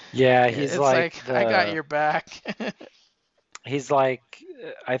Yeah, he's it's like like I got the your back. he's like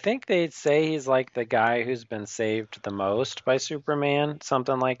I think they'd say he's like the guy who's been saved the most by Superman,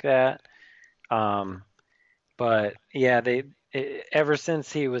 something like that. Um, but yeah, ever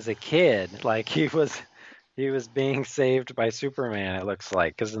since he was a kid, like he was being saved by Superman, it looks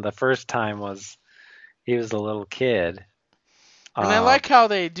like, because the first time was he was a little kid. And I Um, like how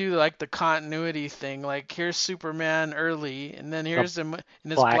they do like the continuity thing. Like here's Superman early, and then the here's him in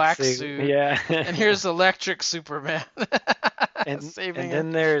his black black suit, suit, yeah. and here's Electric Superman and saving and him.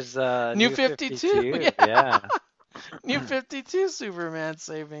 then there's New New 52, 52, yeah, yeah. New 52 Superman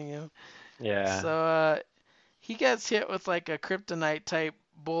saving him. Yeah. So he gets hit with like a kryptonite type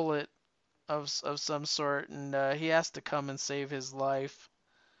bullet of some sort, and he has to come and save his life.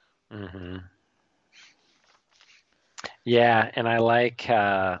 Hmm. Yeah, and I like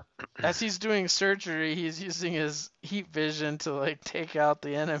As he's doing surgery, he's using his heat vision to like take out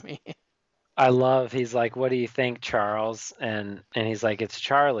the enemy. I love he's like, "What do you think, Charles?" And he's like, "It's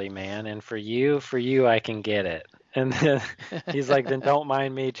Charlie, man, and for you I can get it." And then he's like, "Then don't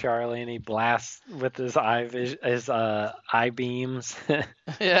mind me, Charlie." And he blasts with his eye beams.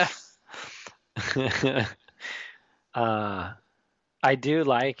 Yeah. uh I do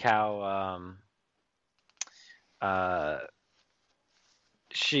like how uh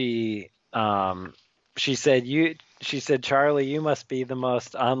she she said she said, "Charlie, you must be the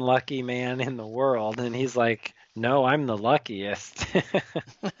most unlucky man in the world." And he's like, "No, I'm the luckiest."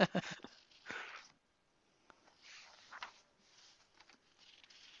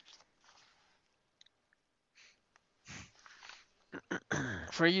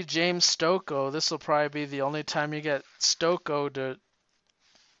 For you, James Stocco, this will probably be the only time you get Stocco to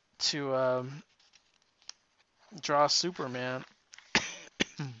draw Superman.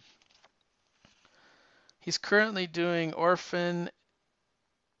 He's currently doing Orphan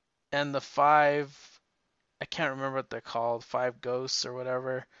and the Five I can't remember what they're called, Five Ghosts or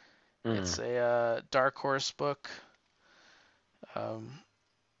whatever. Mm. It's a Dark Horse book. Um,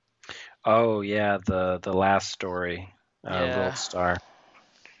 Oh yeah, the last story, yeah. Liltstar.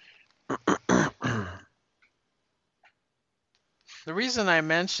 The reason I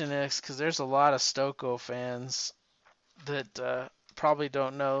mention it is because there's a lot of Stoko fans that probably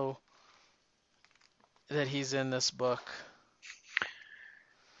don't know that he's in this book.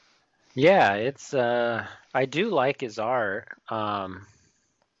 Yeah, it's I do like his art.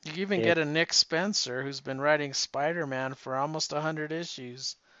 You even It get a Nick Spencer who's been writing Spider-Man for almost 100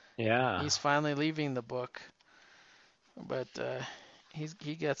 issues. yeah. He's finally leaving the book, but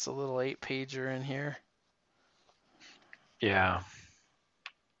he gets a little 8-pager in here. Yeah.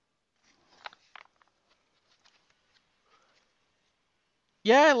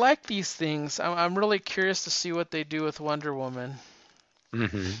 Yeah, I like these things. I'm really curious to see what they do with Wonder Woman.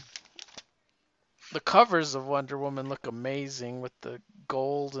 Mhm. The covers of Wonder Woman look amazing with the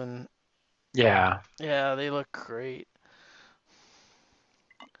gold and Yeah. yeah, they look great.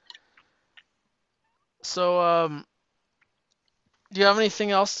 So, do you have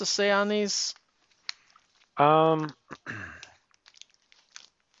anything else to say on these? Um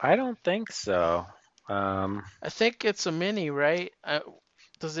I don't think so. I think it's a mini, right?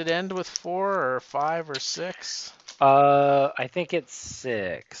 Does it end with 4 or 5 or 6? I think it's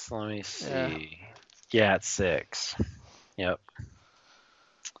 6. Let me Yeah. see. Yeah, it's 6. Yep.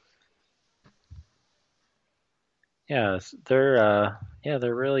 Yes, they're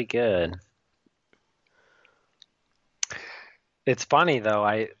really good. It's funny though.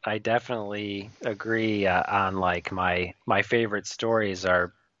 I definitely agree on like my favorite stories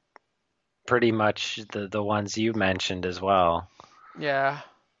are pretty much the ones you mentioned as well. Yeah.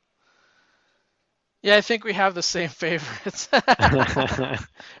 Yeah, I think we have the same favorites.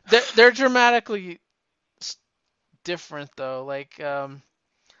 They're dramatically different though. Like the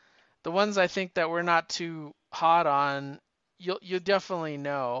ones I think that we're not too hot on, you definitely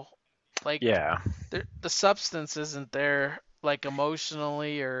know. Like Yeah. the substance isn't there like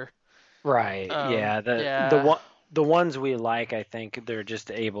emotionally or Right. Yeah. yeah. The ones we like, I think they're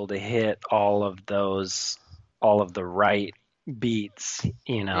just able to hit all of the right beats,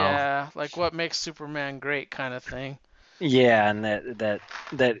 you know. Yeah, like what makes Superman great kind of thing. Yeah, and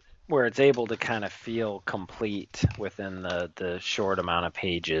that where it's able to kind of feel complete within the short amount of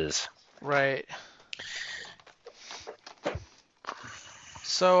pages. Right.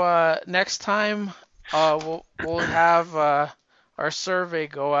 So next time we'll have our survey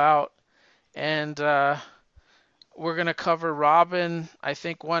go out and we're gonna cover Robin, I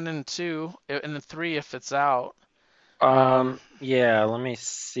think 1 and 2, and 3 if it's out. Yeah, let me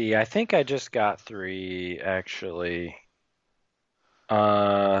see. I think I just got 3 actually.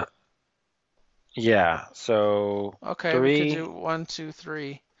 Uh, yeah, so Okay, we could do 3. 1, 2,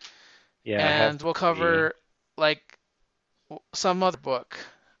 3, Yeah, I have and we'll 3. cover like some other book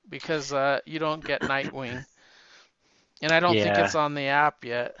because you don't get Nightwing, and I don't think Yeah, it's on the app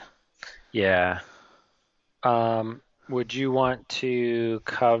yet. yeah. Would you want to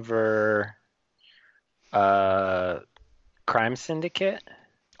cover uh Crime Syndicate?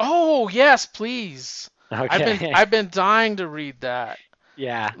 Oh yes, please. Okay. I've been dying to read that.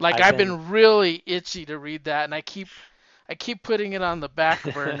 Yeah, Like I've I've been been really itchy to read that, and I keep putting it on the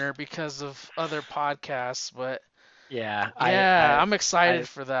back burner because of other podcasts. But yeah, yeah, I'm excited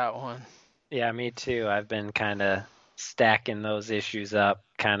for that one. yeah, me too. I've been kind of stacking those issues up,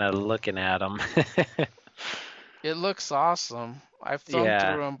 kind of looking at them. It looks awesome. I've thumbed Yeah,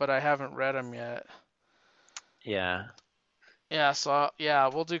 through them, but I haven't read them yet. yeah, Yeah, so yeah,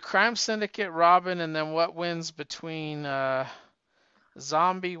 we'll do Crime Syndicate, Robin, and then what wins between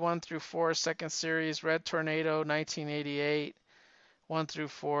Zombie 1 through 4, second series, Red Tornado 1988, 1 through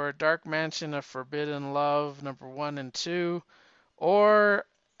 4, Dark Mansion of Forbidden Love, number 1 and 2, or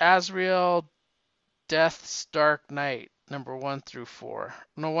Azrael Death's Dark Knight, number 1 through 4.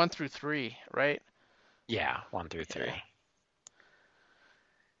 No, 1 through 3, right? yeah, 1 through Yeah. 3.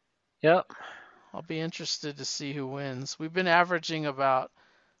 Yep. I'll be interested to see who wins. We've been averaging about,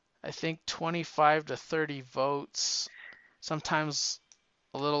 I think, 25 to 30 votes, sometimes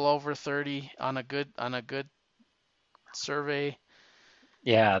a little over 30 on a good survey.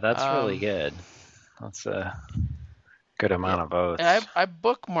 Yeah, that's really Um, good. That's a good yeah, amount of votes. I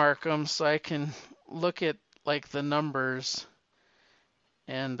bookmark them so I can look at like the numbers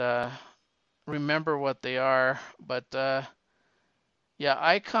and remember what they are. But yeah,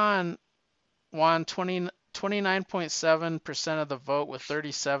 Icon won 29.7% of the vote with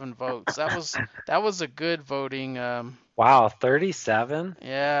 37 votes. That was a good voting. Wow, 37?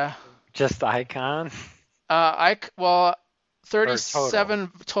 Yeah, Just Icon? Well, or total?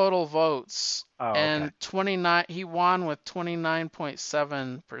 37 total votes Oh, okay. and 29. He won with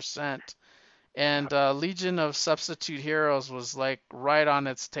 29.7%. And Legion of Substitute Heroes was like right on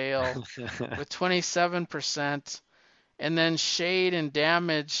its tail with 27%. And then Shade and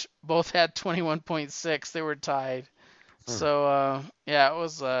Damage both had 21.6. They were tied. Hmm, So yeah, it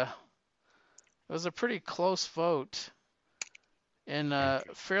was a pretty close vote and a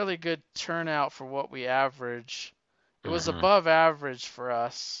interesting. fairly good turnout for what we average. It was Hmm. above average for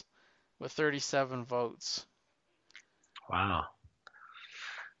us with 37 votes. Wow.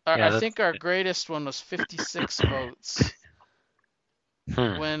 I Yeah, that's think our greatest one was 56 votes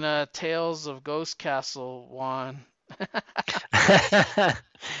hmm. when Tales of Ghost Castle won.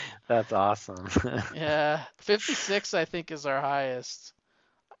 That's awesome. Yeah, 56 I think is our highest.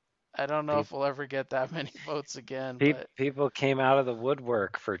 I don't know if People, we'll ever get that many votes again, but people came out of the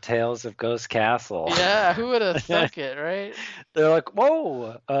woodwork for Tales of Ghost Castle. yeah, who would have thunk it, right? They're like,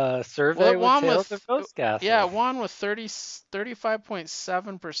 "Whoa, Well, survey it with won Tales of with Ghost yeah, Castle." it won with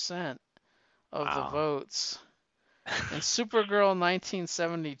 35.7% of the Wow. votes. And Supergirl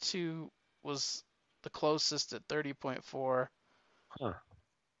 1972 was the closest at 30.4. Huh.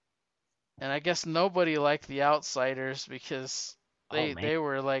 And I guess nobody liked the Outsiders because Oh man. they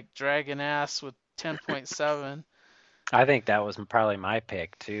were like dragging ass with 10.7. I think that was probably my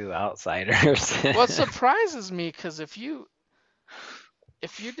pick too, Outsiders. What surprises me because if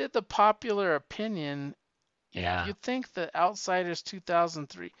you did the popular opinion, Yeah, you'd think that Outsiders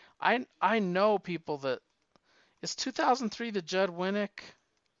 2003. I know people that is 2003 the Judd Winnick.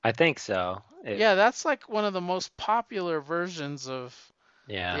 I think so. Yeah, that's like one of the most popular versions of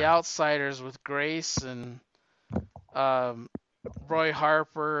The Yeah. Outsiders with Grace and um, Roy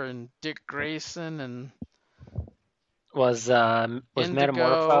Harper and Dick Grayson and Was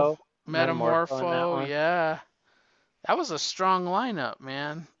Indigo, Metamorpho in that Metamorpho. one? Yeah, that was a strong lineup,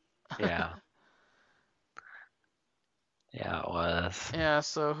 man. Yeah. Yeah, it was. Yeah,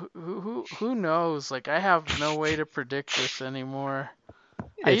 so who knows? Like I have no way to predict this anymore.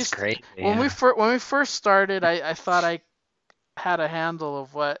 I It's used crazy. Yeah. when we first started, I thought I had a handle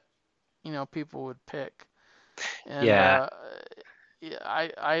of what people would pick, and Yeah. yeah,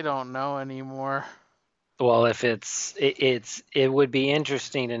 I don't know anymore. Well, if it would be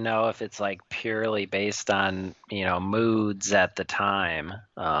interesting to know if it's like purely based on, moods at the time.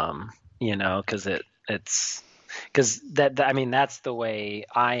 Because it's because I mean that's the way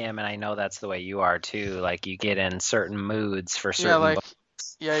I am, and I know that's the way you are too. Like you get in certain moods for Yeah, certain like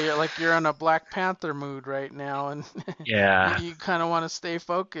books. yeah, you're in a Black Panther mood right now, and Yeah. you kind of want to stay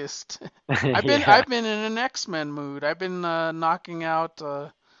focused. Yeah. I've been in an X-Men mood. I've been knocking out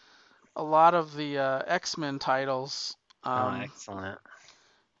a lot of the X-Men titles. Oh, Um, excellent.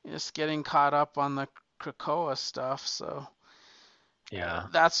 just getting caught up on the Krakoa stuff. So Yeah.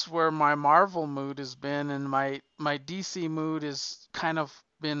 that's where my Marvel mood has been, and my DC mood has kind of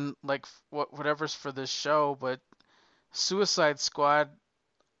been like whatever's for this show. But Suicide Squad,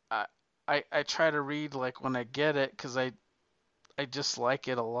 I I try to read like when I get it because I just like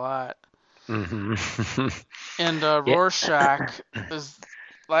it a lot. Hmm. And Yeah. Rorschach is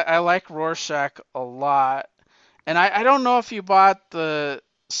I like Rorschach a lot. And I don't know if you bought the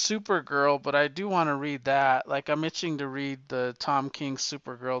Supergirl, but I do want to read that. Like I'm itching to read the Tom King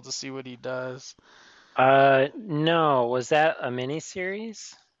Supergirl to see what he does. No, was that a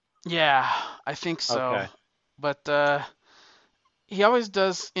miniseries? Yeah, I think so. Okay. But he always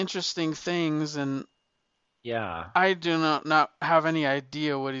does interesting things, and Yeah. I do not have any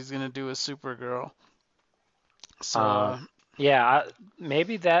idea what he's gonna do with Supergirl. So Um, yeah,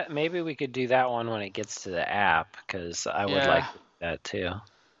 maybe we could do that one when it gets to the app because I would yeah, like to do that too.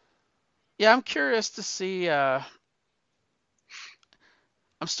 yeah, I'm curious to see.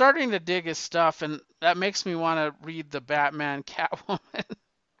 I'm starting to dig his stuff, and that makes me want to read the Batman Catwoman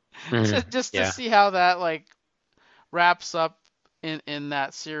Hmm. just to Yeah. see how that like wraps up in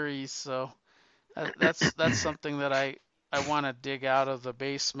that series. So that's something that I want to dig out of the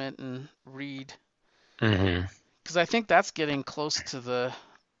basement and read Hmm. because I think that's getting close to the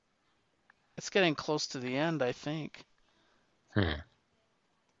end. I think Hmm.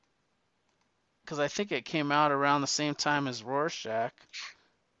 because I think it came out around the same time as Rorschach.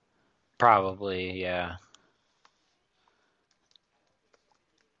 Probably, yeah.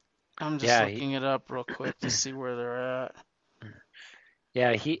 I'm just Yeah, looking it up real quick to see where they're at.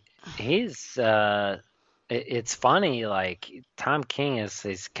 yeah, he's it's funny, like Tom King is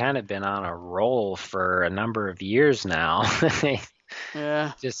he's kind of been on a roll for a number of years now.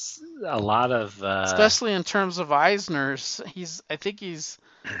 Yeah. Just a lot of Especially in terms of Eisner's, I think he's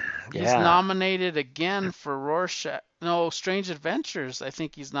yeah, nominated again for Rorschach. No, Strange Adventures. I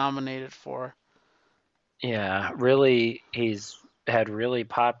think he's nominated for. yeah, really he's had really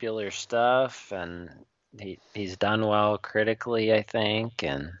popular stuff, and he's done well critically, I think,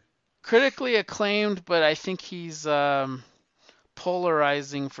 and Critically acclaimed, but I think he's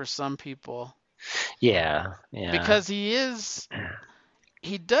polarizing for some people yeah, yeah. because he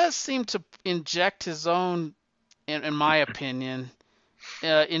does seem to inject his own, in my opinion,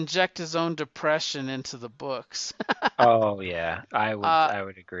 inject his own depression into the books. Oh yeah, Uh, I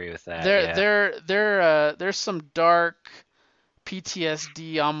would agree with that. Yeah. there's some dark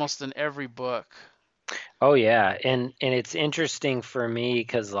PTSD almost in every book. Oh yeah, and it's interesting for me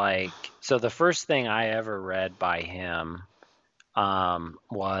because like so the first thing I ever read by him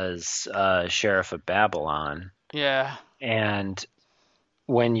was Sheriff of Babylon, Yeah, and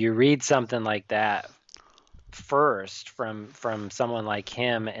when you read something like that first from someone like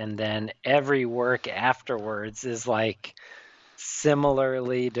him, and then every work afterwards is like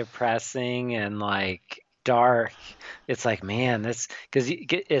similarly depressing and like dark. It's like, man, this because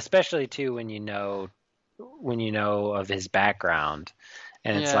especially too when you know of his background,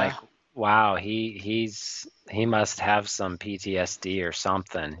 and it's like, yeah, wow, he must have some PTSD or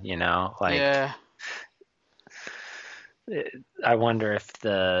something, you know? Like, yeah. I wonder if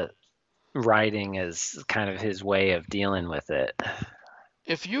the writing is kind of his way of dealing with it.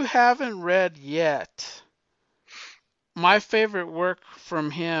 If you haven't read yet, my favorite work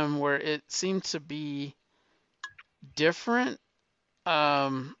from him, where it seemed to be different,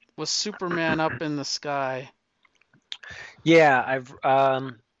 was Superman Up in the Sky. Yeah,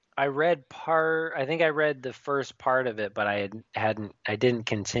 I read I think I read the first part of it, but I didn't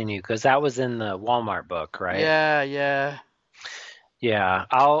continue because that was in the Walmart book, right? Yeah, yeah. Yeah,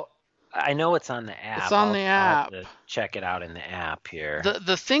 I know it's on the It's app. on the I'll have app. to check it out in the app here.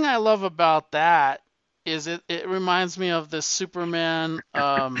 The thing I love about that is it reminds me of the Superman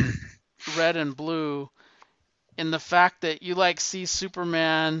Red and Blue, in the fact that you like see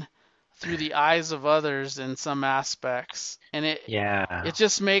Superman through the eyes of others in some aspects, and Yeah. it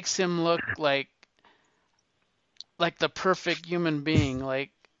just makes him look like the perfect human being,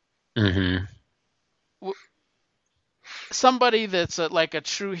 like Hmm. w- somebody that's like a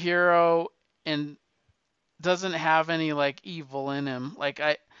true hero and doesn't have any like evil in him. Like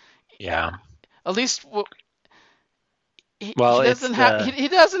I Yeah. at least Well, it's he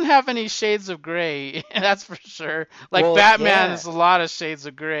doesn't have any shades of gray. That's for sure. Like well, Batman yeah. is a lot of shades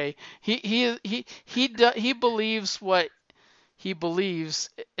of gray. He believes what he believes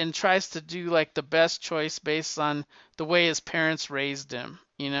and tries to do like the best choice based on the way his parents raised him,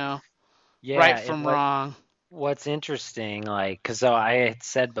 right Yeah, and from wrong. what's interesting, like, because so I had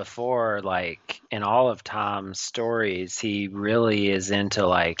said before, like, in all of Tom's stories, he really is into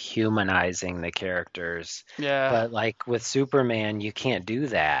like humanizing the characters. Yeah. But like with Superman, you can't do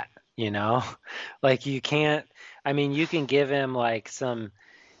that, you know? Like, you can't, I mean, you can give him like some,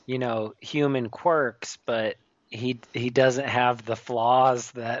 human quirks, but he doesn't have the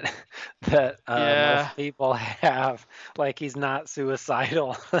flaws that that Yeah. most people have. Like, he's not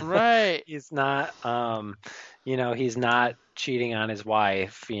suicidal. Right. He's not he's not cheating on his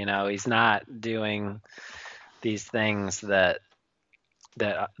wife, he's not doing these things that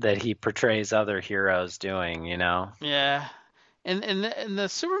he portrays other heroes doing. Yeah. And the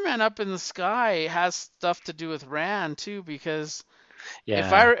Superman Up in the Sky has stuff to do with Rand too, because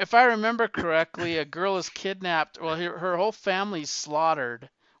Yeah. if I remember correctly, a girl is kidnapped. Well, her whole family's slaughtered,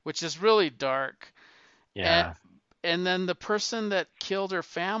 which is really dark. And Yeah. and then the person that killed her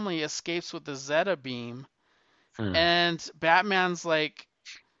family escapes with the Zeta beam, Hmm. and Batman's like,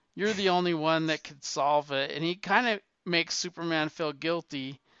 "You're the only one that could solve it," and he kind of makes Superman feel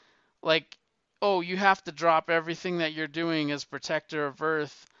guilty, like, "Oh, you have to drop everything that you're doing as protector of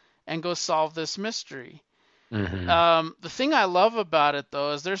Earth and go solve this mystery." Hmm. The thing I love about it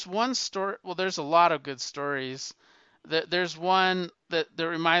though is there's one story. Well, there's a lot of good stories. There's one that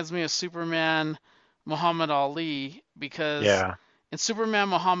reminds me of Superman Muhammad Ali, because Yeah. in Superman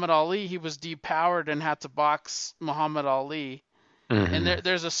Muhammad Ali he was depowered and had to box Muhammad Ali. And Hmm.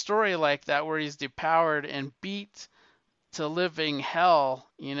 there's a story like that where he's depowered and beat to living hell,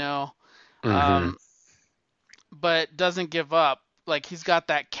 Hmm. um, but doesn't give up. Like he's got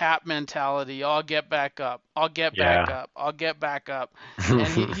that Cap mentality. I'll get back up. I'll get back Yeah. up. I'll get back up. And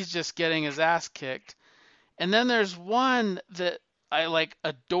he's just getting his ass kicked. And then there's one that I like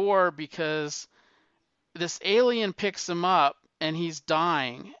adore because this alien picks him up and he's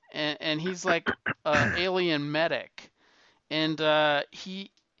dying. And he's like a alien medic. and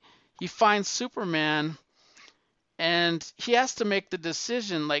he finds Superman, and he has to make the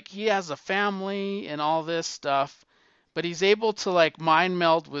decision. Like, he has a family and all this stuff, but he's able to like mind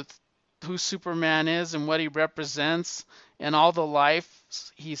meld with who Superman is and what he represents and all the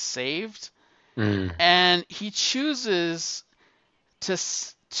lives he's saved, Mm. and he chooses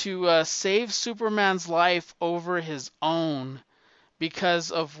to save Superman's life over his own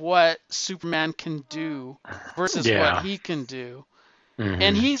because of what Superman can do versus what Yeah. he can do.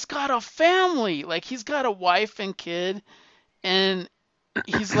 And Hmm. he's got a family, like he's got a wife and kid, and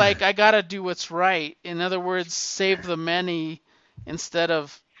he's like, I gotta do what's right. In other words, save the many instead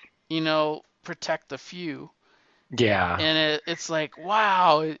of, protect the few. Yeah. And it's like,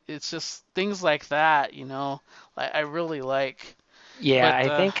 wow, it's just things like that, I really like. Yeah,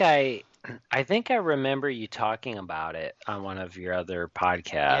 But I think I remember you talking about it on one of your other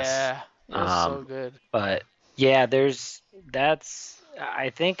podcasts. yeah, it was so Um, good. but yeah, that's I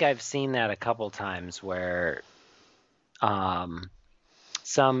think I've seen that a couple times where um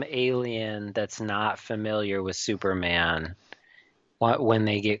some alien that's not familiar with Superman, when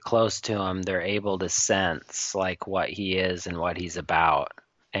they get close to him, they're able to sense like what he is and what he's about.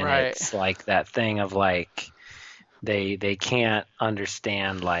 And Right. it's like that thing of like they can't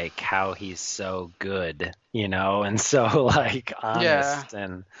understand like how he's so good, and so like Yeah. honest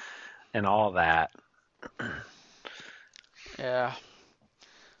and all that. Yeah.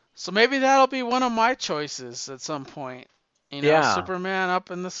 So maybe that'll be one of my choices at some point. Yeah, Superman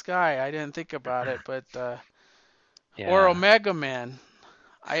up in the sky. I didn't think about it, but or yeah, Omega Man.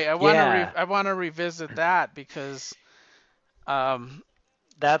 I want to yeah. I want to revisit that because um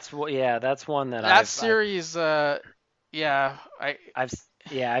That's one that that series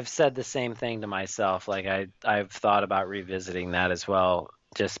yeah, I've said the same thing to myself. Like I've thought about revisiting that as well,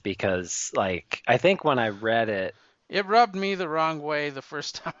 just because like I think when I read it, it rubbed me the wrong way the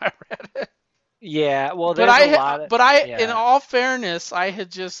first time I read it. yeah, well, But there's a lot of in yeah. all fairness, I had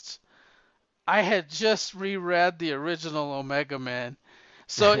just reread the original Omega Man.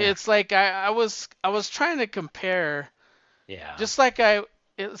 So it's like I was trying to compare, Yeah. just like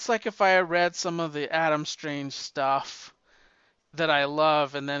it's like if I read some of the Adam Strange stuff that I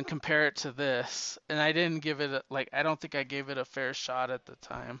love and then compare it to this, and I didn't give it I don't think I gave it a fair shot at the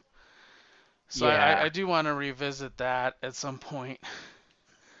time. So I Yeah. do want to revisit that at some point.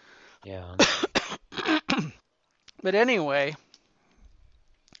 Yeah. But anyway,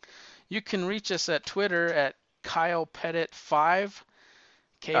 you can reach us at Twitter at Kyle Pettit 5,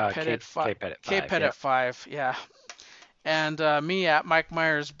 K Pettit 5, K Pettit K 5. Pettit Yep. 5, yeah. And me at Mike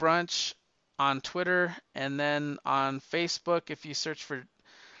Myers Brunch on Twitter, and then on Facebook, if you search for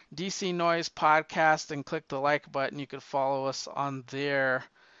DC Noise Podcast and click the like button, you can follow us on there.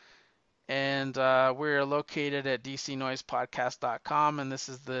 And we're located at dcnoisepodcast.com, and this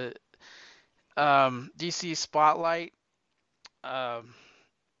is the DC Spotlight. Um,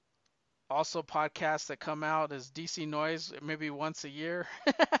 Also, podcasts that come out is DC Noise maybe once a year,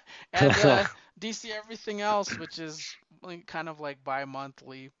 and DC Everything Else, which is kind of like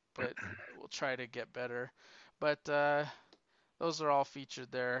bi-monthly, but we'll try to get better. But those are all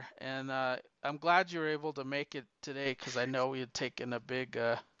featured there, and I'm glad you were able to make it today because I know we had taken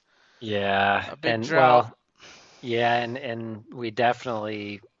Yeah. a big And drought. well, yeah, and we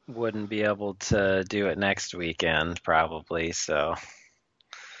definitely wouldn't be able to do it next weekend probably. So,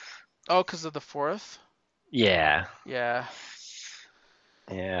 Oh, because of the fourth? yeah. Yeah.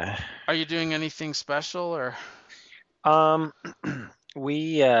 Yeah. Are you doing anything special or? Um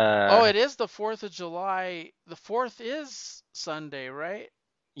we Oh, it is the 4th of July. The 4th is Sunday, right?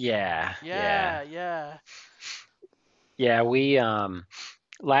 yeah, yeah. Yeah, yeah. Yeah, we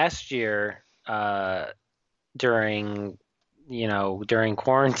last year during during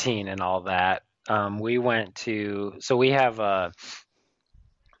quarantine and all that, we went to so we have a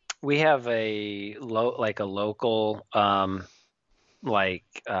local like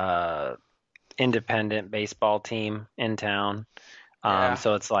independent baseball team in town. Yeah.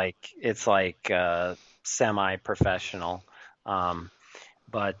 So it's like semi-professional. Um,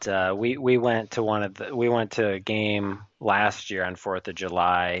 but we went to we went to a game last year on 4th of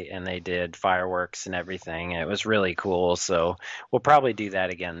July, and they did fireworks and everything. And it was really cool. So we'll probably do that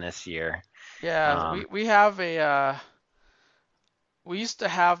again this year. Yeah, Um, we have a we used to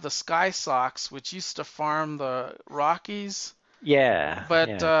have the Sky Sox, which used to farm the Rockies, yeah,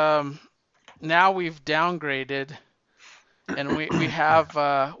 but yeah. now we've downgraded and we have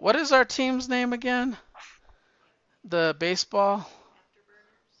what is our team's name again? The baseball?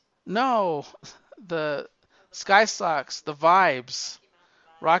 No, the Sky Sox, the Vibes,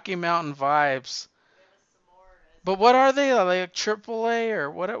 Rocky Mountain Vibes. But what are they? Are they like AAA or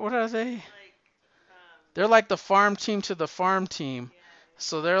what are they? They're like the farm team to the farm team.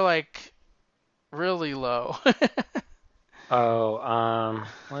 So they're like really low. Oh,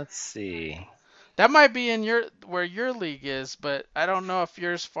 let's see. That might be in your where your league is, but I don't know if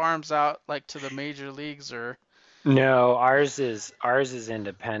yours farms out like to the major leagues or No, ours is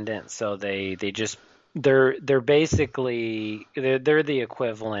independent, so they just they're basically they're the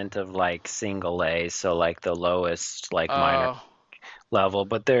equivalent of like single A, so like the lowest like minor oh, level,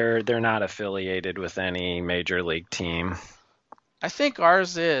 but they're not affiliated with any major league team. I think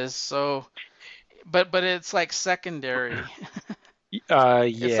ours is. So but it's like secondary.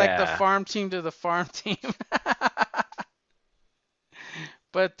 It's like the Yeah. farm team to the farm team.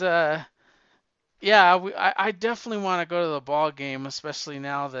 But yeah, I definitely want to go to the ball game, especially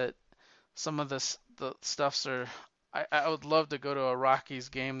now that some of the stuffs are. I would love to go to a Rockies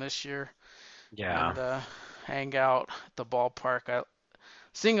game this year Yeah. and hang out at the ballpark.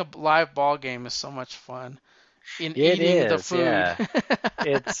 Seeing a live ball game is so much fun. In It eating the is, food. yeah.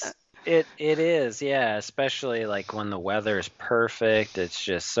 It is, yeah, especially like when the weather's perfect. It's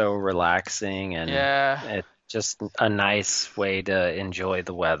just so relaxing and Yeah, it's just a nice way to enjoy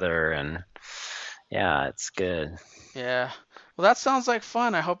the weather and yeah, it's good. yeah. Well, that sounds like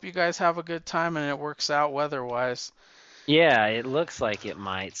fun. I hope you guys have a good time and it works out weather-wise. Yeah, it looks like it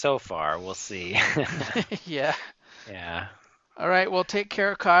might so far. We'll see. Yeah. Yeah. All right. Well, take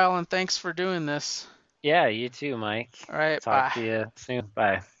care, Kyle, and thanks for doing this. Yeah, you too, Mike. All right. Talk Bye. to you soon.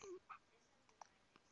 Bye.